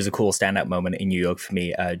it was a cool standout moment in New York for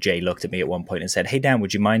me. Jay looked at me at one point and said, "Hey Dan,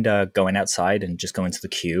 would you mind going outside and just going to the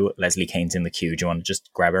queue? Leslie Kane's in the queue. Do you want to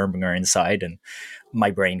just grab her and bring her inside?" And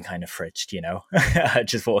my brain kind of fritzed,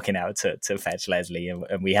 just walking out to fetch Leslie,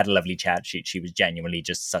 and we had a lovely chat. She was genuinely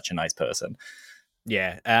just such a nice person.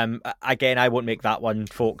 Yeah. Again, I won't make that one,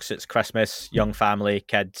 folks. It's Christmas, young family,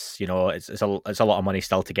 kids. It's a lot of money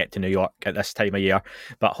still to get to New York at this time of year.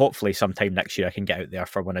 But hopefully, sometime next year, I can get out there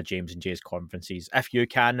for one of James and Jay's conferences. If you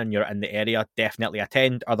can and you're in the area, definitely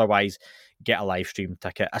attend. Otherwise, get a live stream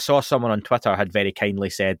ticket. I saw someone on Twitter had very kindly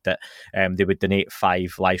said that they would donate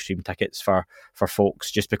 5 live stream tickets for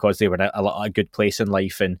folks just because they were in a good place in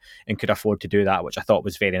life and could afford to do that, which I thought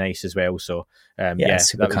was very nice as well. So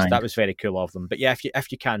that was very cool of them. But yeah,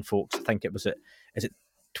 if you can, folks, I think is it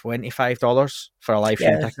 $25 for a live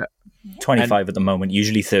stream ticket? 25 at the moment,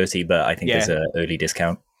 usually 30, but I think there's an early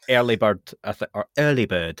discount. Early bird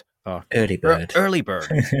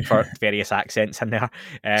for various accents in there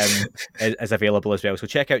is available as well. So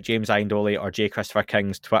check out James Iandoli or J. Christopher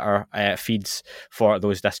King's Twitter feeds for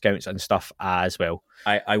those discounts and stuff as well.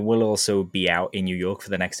 I will also be out in New York for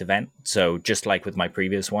the next event. So just like with my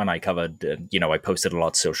previous one, I covered, I posted a lot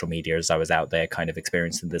of social media as I was out there kind of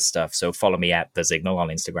experiencing this stuff. So follow me at The Signal on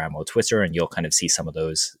Instagram or Twitter, and you'll kind of see some of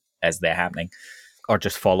those as they're happening. Or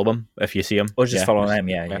just follow him if you see him. Or just follow him,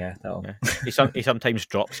 yeah. He sometimes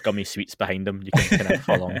drops gummy sweets behind him. You can kind of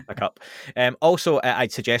follow him, pick up. Also,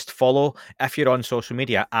 I'd suggest follow, if you're on social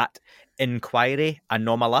media, at Inquiry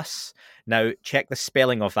Anomalous. Now, check the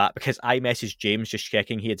spelling of that, because I messaged James just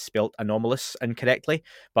checking he had spelled anomalous incorrectly,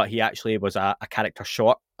 but he actually was a character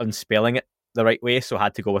short on spelling it the right way, so I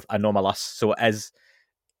had to go with anomalous. So it is...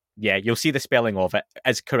 Yeah, you'll see the spelling of it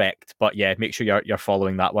is correct, but yeah, make sure you're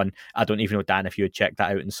following that one. I don't even know, Dan, if you had checked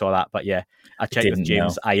that out and saw that, but yeah, I checked with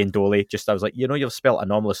James Iandoli. I was like, you've spelled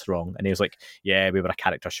anomalous wrong, and he was like, yeah, we were a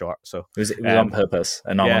character short. So it was on purpose.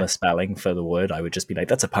 Anomalous spelling for the word. I would just be like,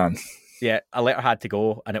 that's a pun. Yeah, a letter had to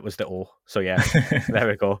go, and it was the O. So yeah, there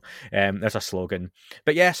we go. There's a slogan.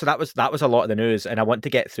 But yeah, so that was a lot of the news, and I want to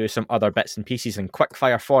get through some other bits and pieces in quick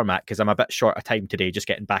fire format because I'm a bit short of time today, just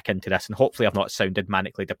getting back into this, and hopefully I've not sounded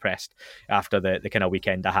manically depressed after the kind of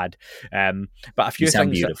weekend I had. But a few you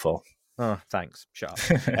sound things. Beautiful. Oh, thanks.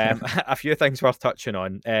 Shut up. A few things worth touching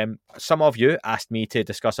on. Some of you asked me to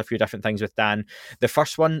discuss a few different things with Dan. The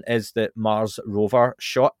first one is the Mars rover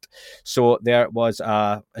shot. So there was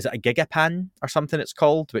is it a Gigapan or something it's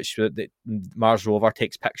called, which the Mars rover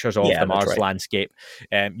takes pictures of the Mars landscape.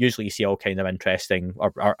 Usually you see all kind of interesting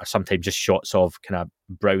or sometimes just shots of kind of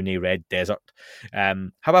browny red desert.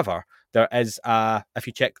 However, there is, if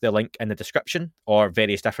you check the link in the description or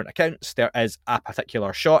various different accounts, there is a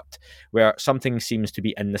particular shot where something seems to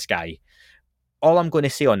be in the sky. All I'm going to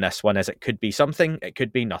say on this one is it could be something, it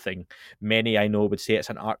could be nothing. Many I know would say it's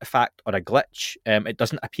an artifact or a glitch. It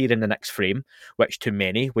doesn't appear in the next frame, which to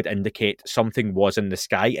many would indicate something was in the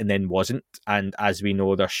sky and then wasn't. And as we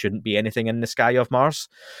know, there shouldn't be anything in the sky of Mars,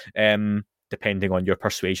 depending on your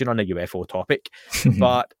persuasion on a UFO topic.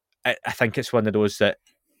 But I think it's one of those that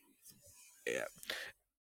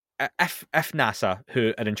if NASA,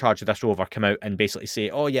 who are in charge of this rover, come out and basically say,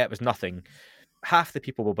 oh yeah, it was nothing, half the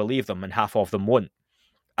people will believe them and half of them won't.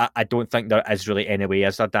 I don't think there is really any way,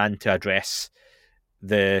 is there, Dan, to address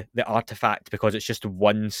the artifact, because it's just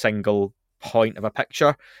one single point of a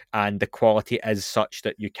picture and the quality is such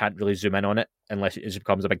that you can't really zoom in on it unless it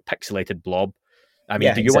becomes a big pixelated blob. I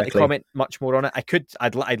mean, do you want to comment much more on it?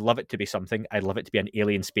 I'd love it to be something. I'd love it to be an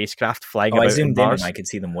alien spacecraft flying about I zoomed in Mars. And I could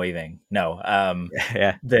see them waving. No.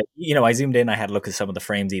 Yeah. I zoomed in, I had a look at some of the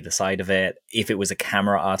frames either side of it. If it was a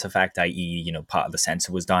camera artifact, i.e., part of the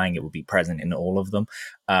sensor was dying, it would be present in all of them.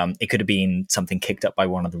 It could have been something kicked up by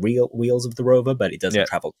one of the wheels of the rover, but it doesn't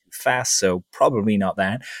travel too fast, so probably not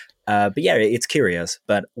that. But yeah, it's curious.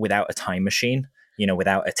 But without a time machine,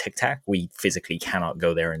 without a Tic Tac, we physically cannot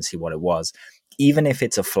go there and see what it was. Even if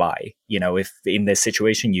it's a fly, if in this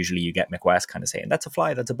situation, usually you get McWest kind of saying, that's a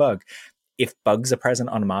fly, that's a bug. If bugs are present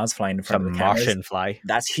on Mars flying in front of the cameras, Martian fly,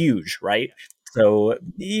 that's huge, right? So,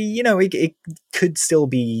 it could still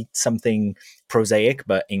be something prosaic,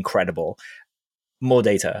 but incredible. More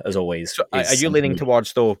data, as always. So are you leaning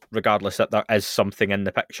towards, though, regardless, that there is something in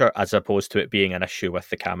the picture as opposed to it being an issue with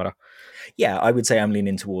the camera? Yeah, I would say I'm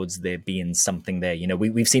leaning towards there being something there.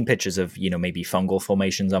 We've seen pictures of, maybe fungal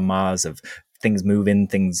formations on Mars, of things moving,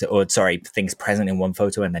 things present in one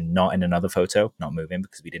photo and then not in another photo, not moving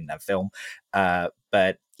because we didn't have film.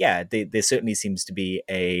 But yeah, there certainly seems to be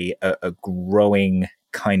a growing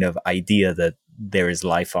kind of idea that there is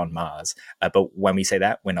life on Mars. But when we say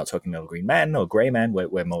that, we're not talking little green men or gray men.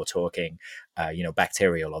 We're more talking,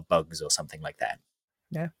 bacterial or bugs or something like that.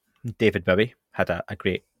 Yeah. David Bowie had a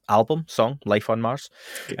great song, Life on Mars.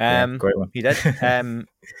 Great one. He did.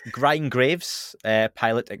 Ryan Graves,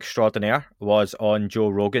 pilot extraordinaire, was on Joe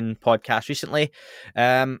Rogan podcast recently.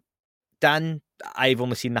 Dan, I've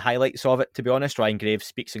only seen the highlights of it, to be honest. Ryan Graves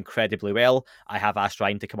speaks incredibly well. I have asked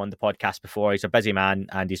Ryan to come on the podcast before. He's a busy man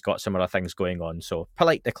and he's got some other things going on. So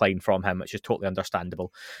polite decline from him, which is totally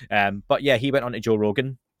understandable. But yeah, he went on to Joe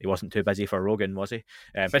Rogan. He wasn't too busy for Rogan, was he?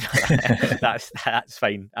 But that's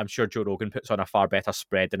fine. I'm sure Joe Rogan puts on a far better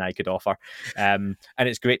spread than I could offer. And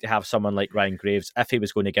it's great to have someone like Ryan Graves, if he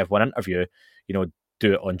was going to give one interview,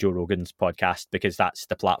 do it on Joe Rogan's podcast, because that's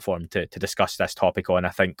the platform to discuss this topic on, I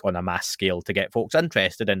think, on a mass scale, to get folks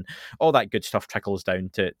interested, and all that good stuff trickles down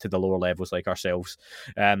to the lower levels like ourselves.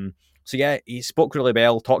 So yeah, he spoke really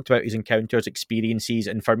well, talked about his encounters, experiences,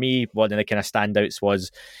 and for me, one of the kind of standouts was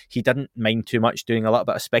he didn't mind too much doing a little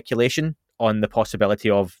bit of speculation on the possibility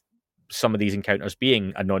of some of these encounters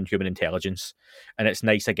being a non-human intelligence. And it's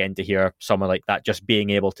nice again to hear someone like that just being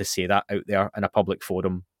able to say that out there in a public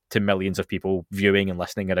forum to millions of people viewing and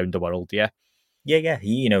listening around the world. Yeah.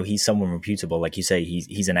 He's someone reputable, like you say.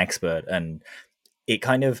 He's an expert, and it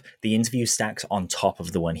kind of, the interview stacks on top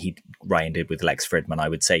of the one Ryan did with Lex Fridman. I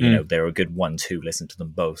would say they're a good 1-2. Listen to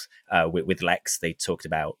them both. With Lex, they talked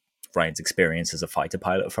about Ryan's experience as a fighter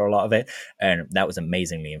pilot for a lot of it, and that was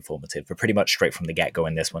amazingly informative. But pretty much straight from the get-go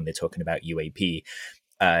in this one, they're talking about UAP.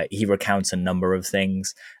 He recounts a number of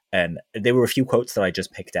things, and there were a few quotes that I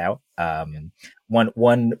just picked out.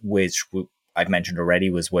 One which I've mentioned already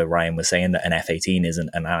was where Ryan was saying that an F-18 isn't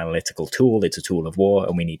an analytical tool, it's a tool of war,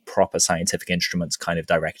 and we need proper scientific instruments kind of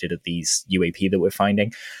directed at these UAP that we're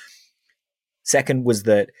finding. Second was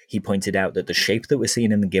that he pointed out that the shape that we're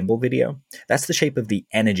seeing in the gimbal video, that's the shape of the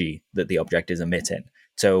energy that the object is emitting.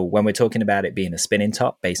 So when we're talking about it being a spinning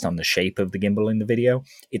top based on the shape of the gimbal in the video,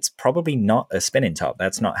 it's probably not a spinning top.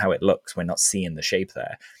 That's not how it looks. We're not seeing the shape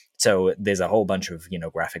there. So there's a whole bunch of,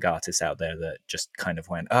 graphic artists out there that just kind of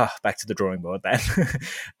went, back to the drawing board then.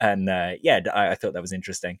 And I thought that was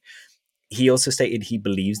interesting. He also stated he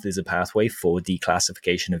believes there's a pathway for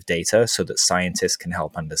declassification of data so that scientists can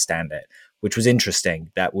help understand it. which was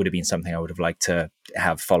interesting. That would have been something I would have liked to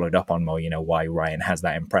have followed up on more, why Ryan has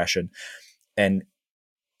that impression. And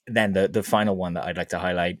then the final one that I'd like to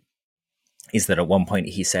highlight is that at one point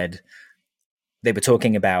he said they were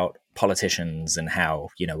talking about politicians and how,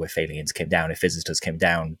 if aliens came down, if visitors came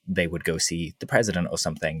down, they would go see the president or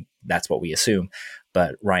something. That's what we assume.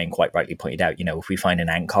 But Ryan quite rightly pointed out, if we find an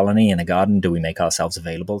ant colony in a garden, do we make ourselves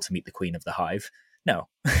available to meet the queen of the hive? No.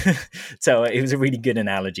 So it was a really good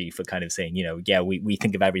analogy for kind of saying, we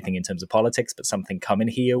think of everything in terms of politics, but something coming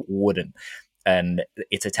here wouldn't. And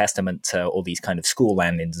it's a testament to all these kind of school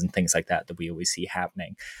landings and things like that we always see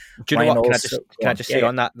happening. Do you know what? Can I just say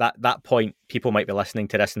on that point, people might be listening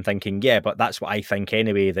to this and thinking, yeah, but that's what I think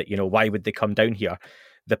anyway, that, why would they come down here?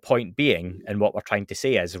 The point being, and what we're trying to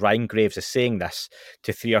say is, Ryan Graves is saying this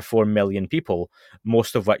to 3 or 4 million people,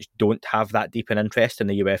 most of which don't have that deep an interest in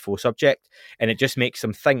the UFO subject. And it just makes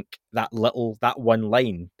them think that one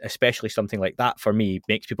line, especially something like that, for me,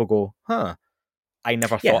 makes people go, I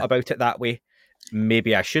never thought about it that way.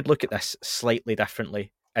 Maybe I should look at this slightly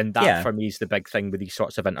differently. And that for me is the big thing with these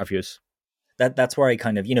sorts of interviews. That's where I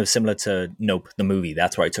kind of, similar to Nope, the movie,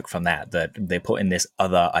 that's where I took from that they put in this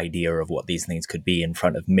other idea of what these things could be in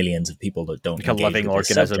front of millions of people that don't engage a living with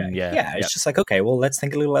this organism. subject. Yeah. It's just like, okay, well, let's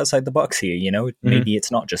think a little outside the box here. Maybe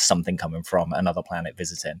it's not just something coming from another planet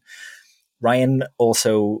visiting. Ryan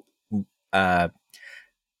also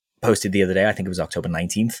posted the other day, I think it was October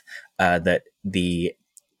 19th, that the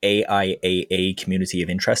AIAA Community of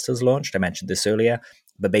Interest has launched. I mentioned this earlier,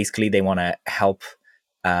 but basically they want to help.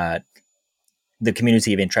 The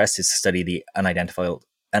community of interest is to study the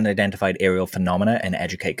unidentified aerial phenomena and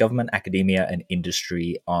educate government, academia, and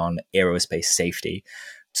industry on aerospace safety.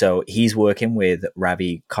 So he's working with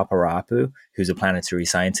Ravi Kopparapu, who's a planetary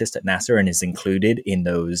scientist at NASA and is included in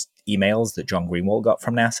those emails that John Greenwald got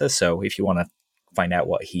from NASA. So if you want to find out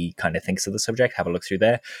what he kind of thinks of the subject, have a look through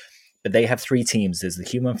there. But they have 3 teams. There's the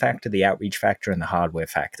human factor, the outreach factor, and the hardware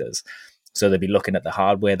factors. So they'll be looking at the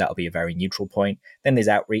hardware. That'll be a very neutral point. Then there's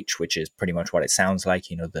outreach, which is pretty much what it sounds like.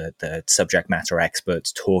 The subject matter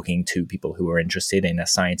experts talking to people who are interested in a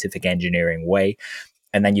scientific engineering way.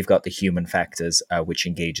 And then you've got the human factors, which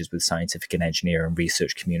engages with scientific and engineering and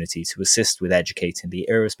research community to assist with educating the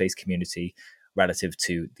aerospace community relative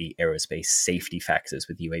to the aerospace safety factors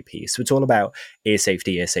with UAP. So it's all about air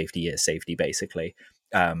safety, basically.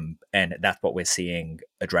 And that's what we're seeing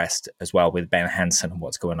addressed as well with Ben Hansen and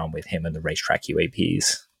what's going on with him and the racetrack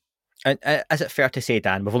UAPs. And is it fair to say,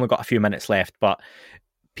 Dan, we've only got a few minutes left, but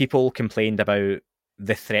people complained about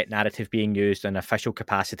the threat narrative being used in official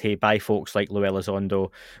capacity by folks like Lou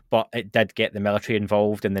Elizondo, but it did get the military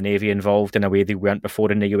involved and the Navy involved in a way they weren't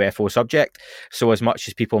before in the UFO subject. So as much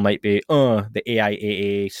as people might be, the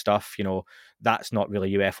AIAA stuff, that's not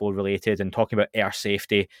really UFO related, and talking about air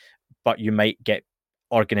safety, but you might get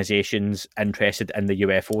organizations interested in the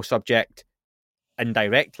UFO subject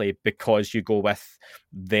indirectly because you go with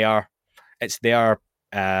their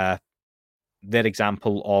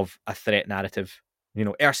example of a threat narrative.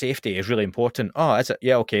 Air safety is really important. Oh, is it?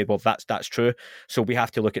 Yeah, okay, well, that's true. So we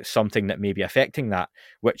have to look at something that may be affecting that,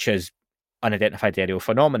 which is unidentified aerial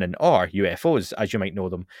phenomenon or UFOs, as you might know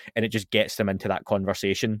them. And it just gets them into that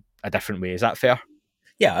conversation a different way. Is that fair?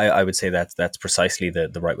 Yeah, I would say that's precisely the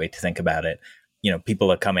right way to think about it.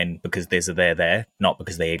 People are coming because there's a there, not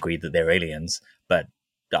because they agree that they're aliens. But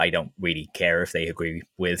I don't really care if they agree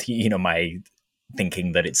with, my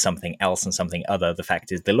thinking that it's something else and something other. The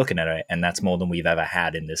fact is they're looking at it, and that's more than we've ever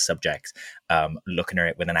had in this subject, looking at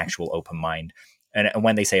it with an actual open mind. And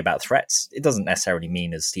when they say about threats, it doesn't necessarily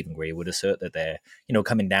mean, as Stephen Greer would assert, that they're,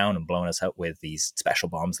 coming down and blowing us up with these special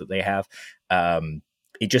bombs that they have.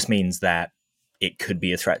 It just means that it could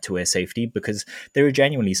be a threat to air safety, because there are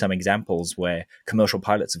genuinely some examples where commercial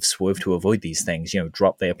pilots have swerved to avoid these things,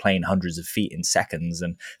 drop their plane hundreds of feet in seconds,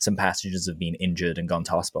 and some passengers have been injured and gone to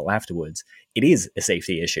hospital afterwards. It is a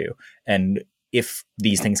safety issue. And if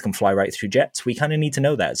these things can fly right through jets, we kind of need to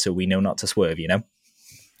know that so we know not to swerve,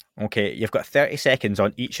 Okay, you've got 30 seconds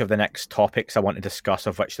on each of the next topics I want to discuss,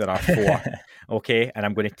 of which there are 4. Okay, and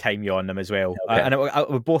I'm going to time you on them as well. Okay.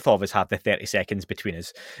 And both of us have the 30 seconds between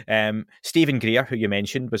us. Stephen Greer, who you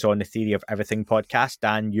mentioned, was on the Theory of Everything podcast.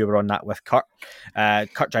 Dan, you were on that with Kurt.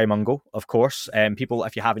 Kurt Jaimungal, of course. People,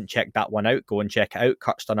 if you haven't checked that one out, go and check it out.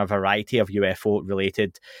 Kurt's done a variety of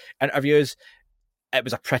UFO-related interviews. It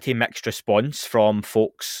was a pretty mixed response from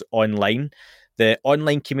folks online. The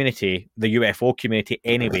online community, the UFO community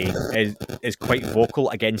anyway, is quite vocal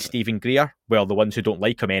against Stephen Greer. Well, the ones who don't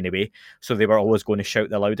like him anyway. So they were always going to shout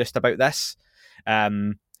the loudest about this.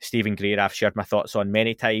 Stephen Greer, I've shared my thoughts on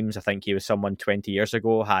many times. I think he was someone 20 years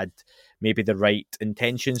ago, had maybe the right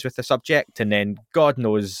intentions with the subject, and then God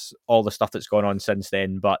knows all the stuff that's gone on since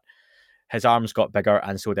then, but his arms got bigger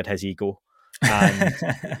and so did his ego. And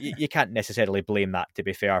you can't necessarily blame that, to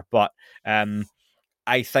be fair. But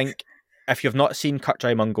I think if you've not seen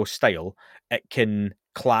Kurtjai Mungo's style, it can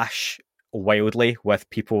clash wildly with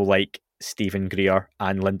people like Stephen Greer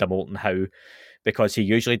and Linda Moulton Howe, because he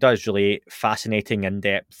usually does really fascinating,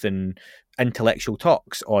 in-depth and intellectual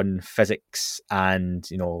talks on physics and,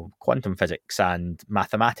 quantum physics and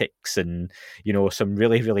mathematics and, some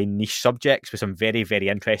really, really niche subjects with some very, very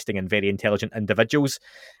interesting and very intelligent individuals.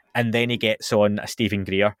 And then he gets on a Stephen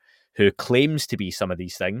Greer who claims to be some of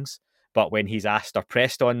these things, but when he's asked or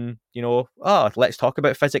pressed on, let's talk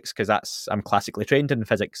about physics because I'm classically trained in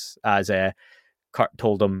physics, as Kurt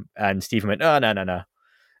told him, and Stephen went, oh, no.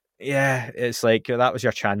 Yeah, it's like, that was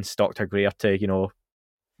your chance, Dr. Greer, to,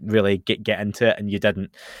 really get into it, and you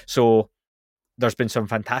didn't. So there's been some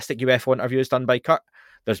fantastic UFO interviews done by Kurt.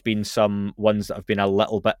 There's been some ones that have been a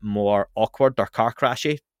little bit more awkward or car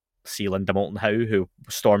crashy. See Linda Moulton Howe, who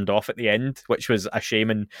stormed off at the end, which was a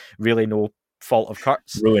shame and really no fault of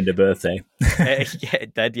Kurt's. Ruined a birthday. Yeah,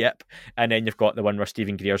 it did, yep. And then you've got the one where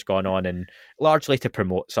Stephen Greer's gone on and largely to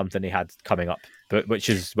promote something he had coming up, but which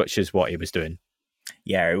is what he was doing.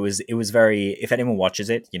 Yeah, it was very, if anyone watches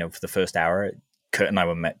it, for the first hour, Kurt and I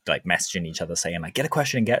were messaging each other saying, get a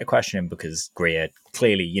question in, because Greer,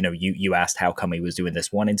 clearly, you asked how come he was doing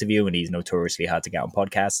this one interview, and he's notoriously hard to get on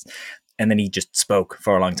podcasts. And then he just spoke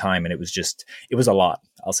for a long time, and it was a lot,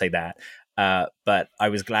 I'll say that. But I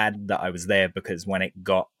was glad that I was there, because when it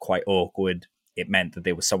got quite awkward, it meant that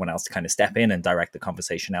there was someone else to kind of step in and direct the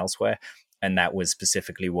conversation elsewhere. And that was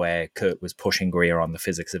specifically where Kurt was pushing Greer on the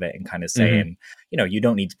physics of it and kind of saying, you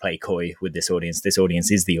don't need to play coy with this audience. This audience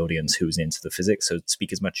is the audience who's into the physics, so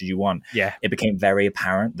speak as much as you want. Yeah. It became very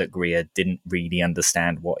apparent that Greer didn't really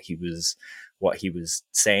understand what he was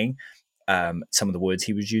saying. Some of the words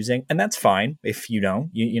he was using, and that's fine if you don't.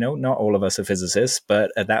 Not all of us are physicists, but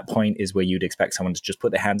at that point is where you'd expect someone to just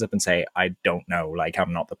put their hands up and say, I don't know,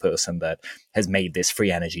 I'm not the person that has made this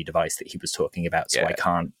free energy device that he was talking about, so I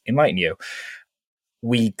can't enlighten you.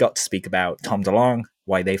 We got to speak about Tom DeLonge,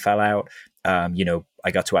 why they fell out.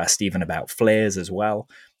 I got to ask Stephen about flares as well,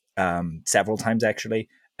 several times actually,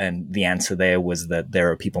 and the answer there was that there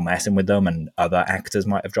are people messing with them and other actors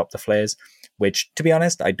might have dropped the flares, which, to be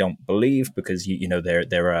honest, I don't believe, because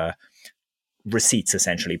there are receipts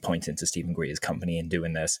essentially pointing to Stephen Greer's company in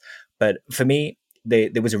doing this. But for me, there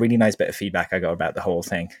was a really nice bit of feedback I got about the whole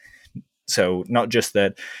thing. So not just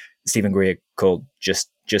that Stephen Greer called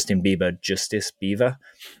Justin Bieber Justice Beaver,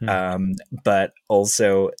 but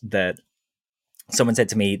also that someone said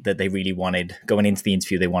to me that they really wanted, going into the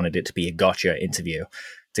interview, they wanted it to be a gotcha interview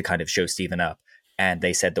to kind of show Stephen up. And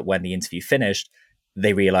they said that when the interview finished,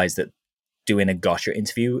 they realized that doing a gotcha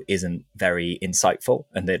interview isn't very insightful,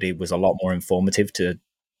 and that it was a lot more informative to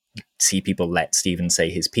see people let Stephen say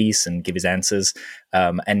his piece and give his answers.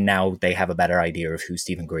 And now they have a better idea of who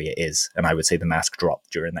Stephen Greer is. And I would say the mask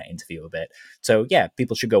dropped during that interview a bit. So yeah,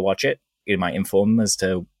 people should go watch it. It might inform them as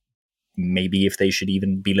to maybe if they should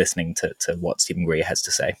even be listening to what Stephen Greer has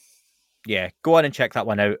to say. Yeah, go on and check that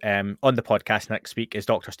one out. On the podcast next week is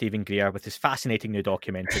Dr. Stephen Greer with his fascinating new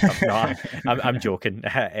documentary. No, I'm joking.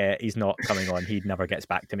 He's not coming on. He never gets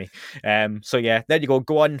back to me. So yeah, there you go.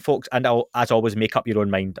 Go on, folks. And as always, make up your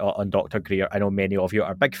own mind on Dr. Greer. I know many of you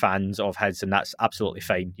are big fans of his, and that's absolutely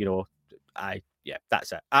fine.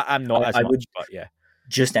 That's it. I'm not as much, but yeah.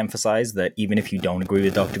 Just emphasize that even if you don't agree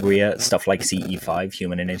with Dr. Greer, stuff like CE5,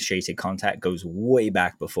 human initiated contact, goes way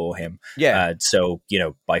back before him. Yeah. So,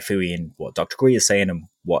 by Fui and what Dr. Greer is saying and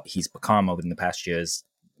what he's become over the past years,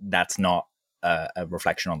 that's not a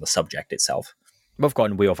reflection on the subject itself. We've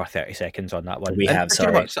gone way over 30 seconds on that one. We have,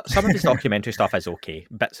 sorry. Some of his documentary stuff is okay,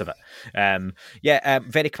 bits of it.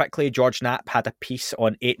 Very quickly, George Knapp had a piece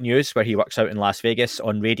on 8 News where he works out in Las Vegas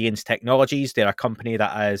on Radiance Technologies. They're a company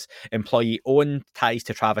that is employee-owned, ties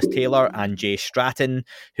to Travis Taylor and Jay Stratton,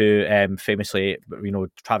 who famously,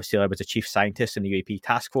 Travis Taylor was the chief scientist in the UAP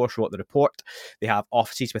task force, wrote the report. They have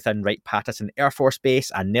offices within Wright-Patterson Air Force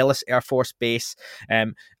Base and Nellis Air Force Base.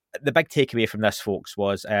 The big takeaway from this, folks,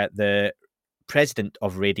 was the president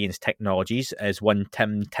of Radiance Technologies is one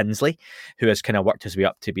Tim Tinsley, who has kind of worked his way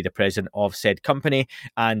up to be the president of said company.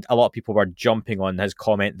 And a lot of people were jumping on his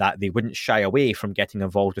comment that they wouldn't shy away from getting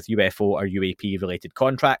involved with UFO or UAP related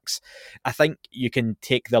contracts. I think you can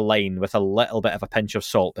take the line with a little bit of a pinch of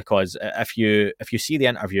salt, because if you see the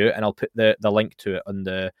interview, and I'll put the link to it on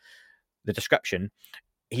the description,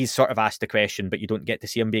 he's sort of asked the question, but you don't get to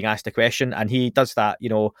see him being asked the question, and he does that.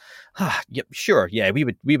 Sure, yeah, we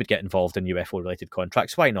would get involved in UFO related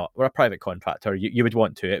contracts. Why not? We're a private contractor. You would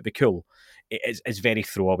want to. It'd be cool. It's very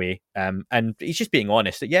throwaway, and he's just being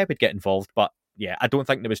honest that we'd get involved, but yeah, I don't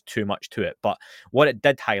think there was too much to it. But what it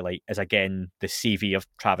did highlight is, again, the CV of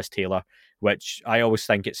Travis Taylor, which I always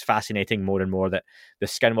think it's fascinating more and more that the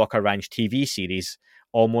Skinwalker Ranch TV series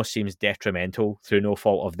almost seems detrimental through no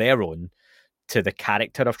fault of their own to the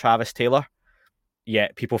character of Travis Taylor.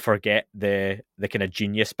 Yet people forget the kind of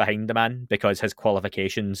genius behind the man because his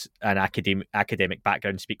qualifications and academic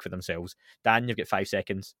background speak for themselves. Dan, you've got 5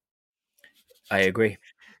 seconds. I agree.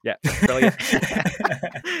 Yeah, brilliant.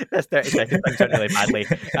 That's 30 seconds. Things went really badly.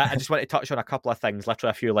 I just want to touch on a couple of things, literally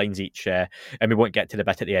a few lines each, and we won't get to the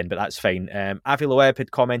bit at the end, but that's fine. Avi Loeb had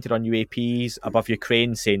commented on UAPs above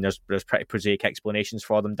Ukraine, saying there's pretty prosaic explanations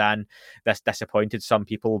for them, Dan. This disappointed some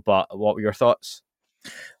people, but what were your thoughts?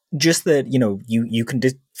 Just that, you can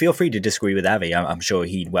feel free to disagree with Avi. I'm sure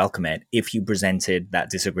he'd welcome it if you presented that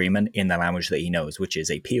disagreement in the language that he knows, which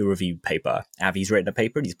is a peer-reviewed paper. Avi's written a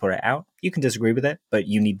paper, he's put it out. You can disagree with it, but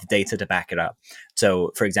you need the data to back it up.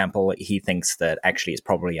 So, for example, he thinks that actually it's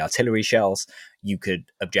probably artillery shells. You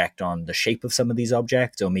could object on the shape of some of these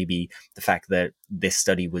objects, or maybe the fact that this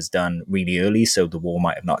study was done really early, so the war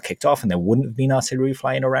might have not kicked off and there wouldn't have been artillery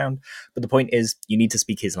flying around. But the point is, you need to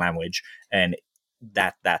speak his language, and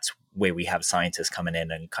that's where we have scientists coming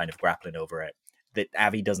in and kind of grappling over it. That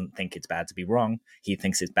Avi doesn't think it's bad to be wrong. He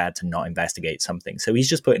thinks it's bad to not investigate something. So he's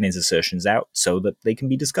just putting his assertions out so that they can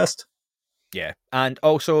be discussed. Yeah, and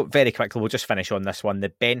also, very quickly, we'll just finish on this one.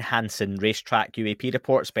 The Ben Hansen racetrack UAP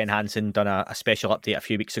reports. Ben Hansen done a special update a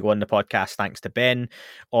few weeks ago on the podcast, thanks to Ben,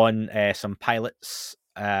 on some pilots'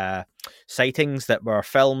 sightings that were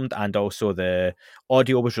filmed, and also the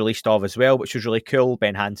audio was released of as well, which was really cool.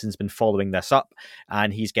 Ben Hansen's been following this up,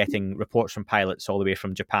 and he's getting reports from pilots all the way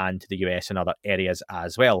from Japan to the US and other areas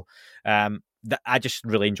as well. I just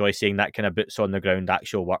really enjoy seeing that kind of boots on the ground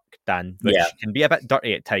actual work, Dan, which can be a bit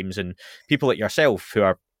dirty at times, and people like yourself who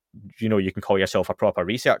are, you can call yourself a proper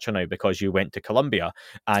researcher now because you went to Columbia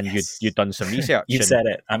and you'd done some research. You've said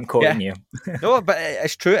it. I'm quoting you. No, but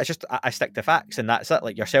it's true. It's just I stick to facts, and that's it.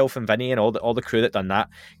 Like yourself and Vinny and all the crew that done that,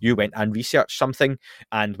 you went and researched something,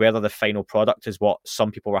 and whether the final product is what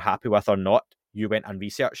some people were happy with or not, you went and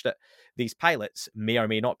researched it. These pilots may or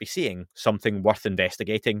may not be seeing something worth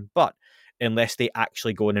investigating, but unless they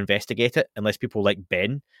actually go and investigate it, unless people like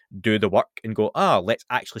Ben do the work and go, let's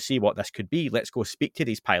actually see what this could be. Let's go speak to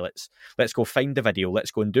these pilots. Let's go find the video. Let's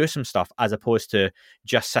go and do some stuff, as opposed to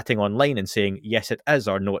just sitting online and saying, yes, it is,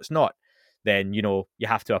 or no, it's not. Then, you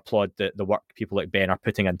have to applaud the work people like Ben are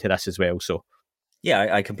putting into this as well. So, yeah,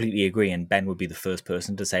 I completely agree. And Ben would be the first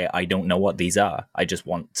person to say, I don't know what these are. I just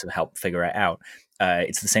want to help figure it out.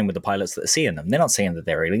 It's the same with the pilots that are seeing them. They're not saying that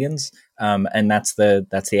they're aliens. And that's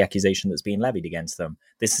the accusation that's being levied against them.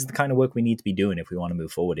 This is the kind of work we need to be doing if we want to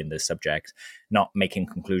move forward in this subject. Not making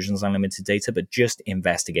conclusions on limited data, but just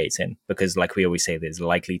investigating. Because like we always say, there's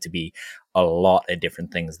likely to be a lot of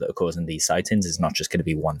different things that are causing these sightings. It's not just going to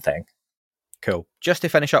be one thing. Cool. Just to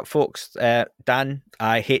finish up, folks, Dan,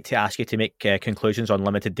 I hate to ask you to make conclusions on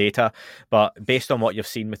limited data, but based on what you've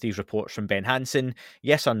seen with these reports from Ben Hansen,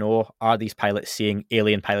 yes or no, are these pilots seeing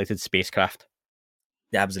alien-piloted spacecraft?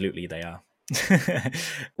 Absolutely, they are.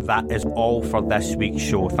 That is all for this week's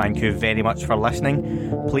show. Thank you very much for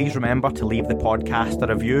listening. Please remember to leave the podcast a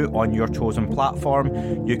review on your chosen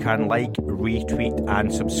platform. You can like, retweet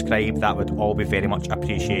and subscribe. That would all be very much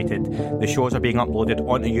appreciated. The shows are being uploaded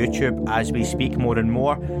onto YouTube as we speak more and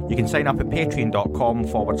more. You can sign up at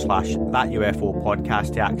patreon.com/thatUFO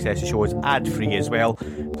podcast to access the shows ad-free as well.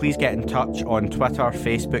 Please get in touch on Twitter,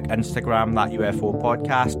 Facebook, Instagram, That UFO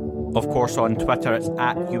Podcast. Of course, on Twitter, it's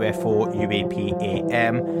at UFO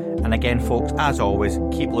UAPAM. And again, folks, as always,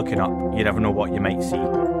 keep looking up. You never know what you might see.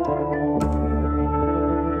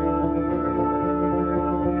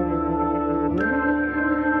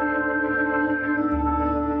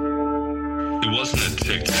 It wasn't a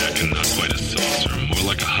tic-tac and not quite a saucer, more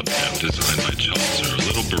like a hubcap designed by Chaucer, a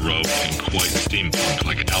little Baroque and quite steampunk,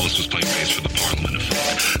 like Alice was playing bass for the Parliament of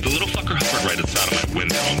Folk. The little fucker hovered right outside of my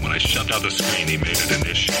window, and when I shoved out the screen, he made it an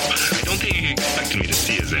issue. I don't think he expected me to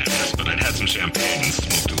see his ass, but I'd had some champagne and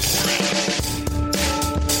smoked a little around.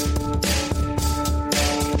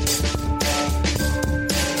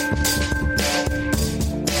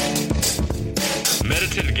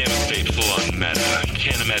 Meditative game of state full on meta. I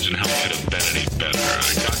can't imagine how it could have been any better.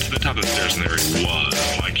 I got to the top of the stairs and there he was.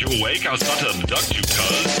 Like, you awake? I was about to abduct you,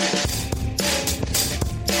 cuz.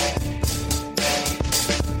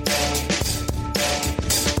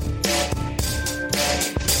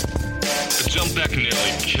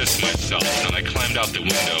 pissed myself, and I climbed out the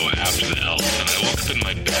window after the elf, and I woke up in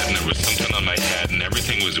my bed, and there was something on my head, and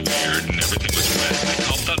everything was weird, and everything was red. And I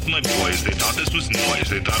called out to my boys. They thought this was noise.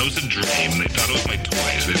 They thought it was a dream. They thought it was my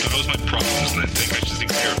toys. They thought it was my problems, and they think I should seek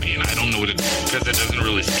therapy, and I don't know what it is, because it doesn't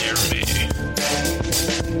really scare me.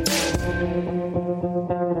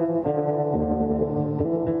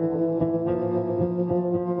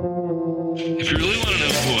 If you really want to know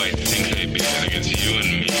who I think I be, I think it's you and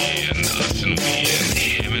me and us and we and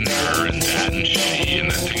him and her and that and she and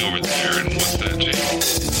that thing over there and what's that, Jake?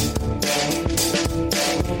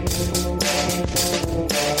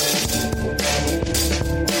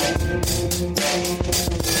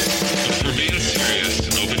 But if we're being serious,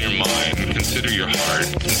 open your mind, consider your heart,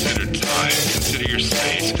 consider time, consider your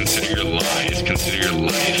space, consider your lies, consider your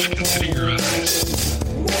life, consider your eyes.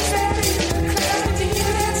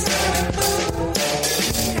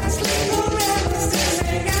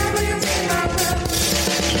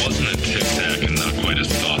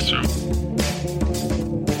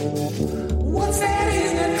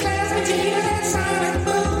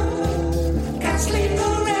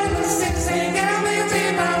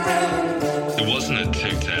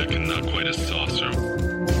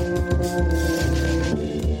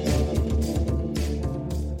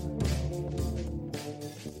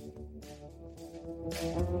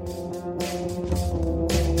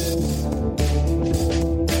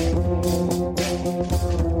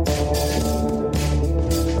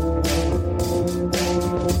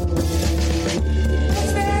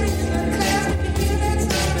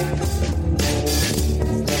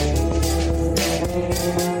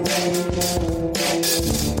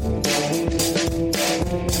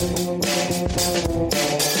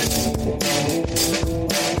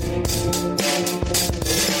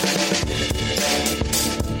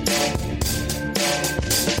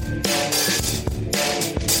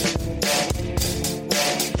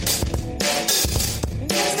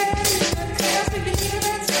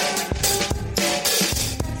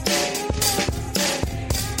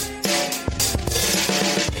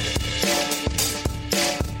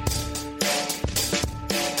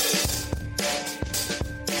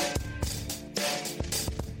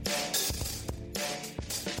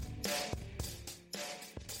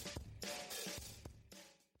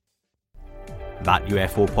 That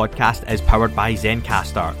UFO podcast is powered by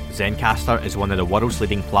Zencastr. Zencastr is one of the world's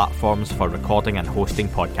leading platforms for recording and hosting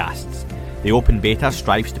podcasts. The open beta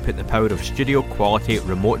strives to put the power of studio quality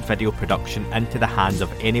remote video production into the hands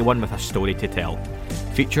of anyone with a story to tell.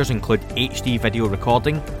 Features include HD video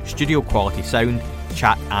recording, studio quality sound,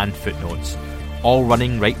 chat and footnotes. All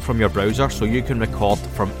running right from your browser so you can record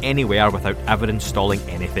from anywhere without ever installing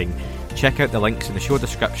anything. Check out the links in the show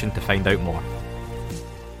description to find out more.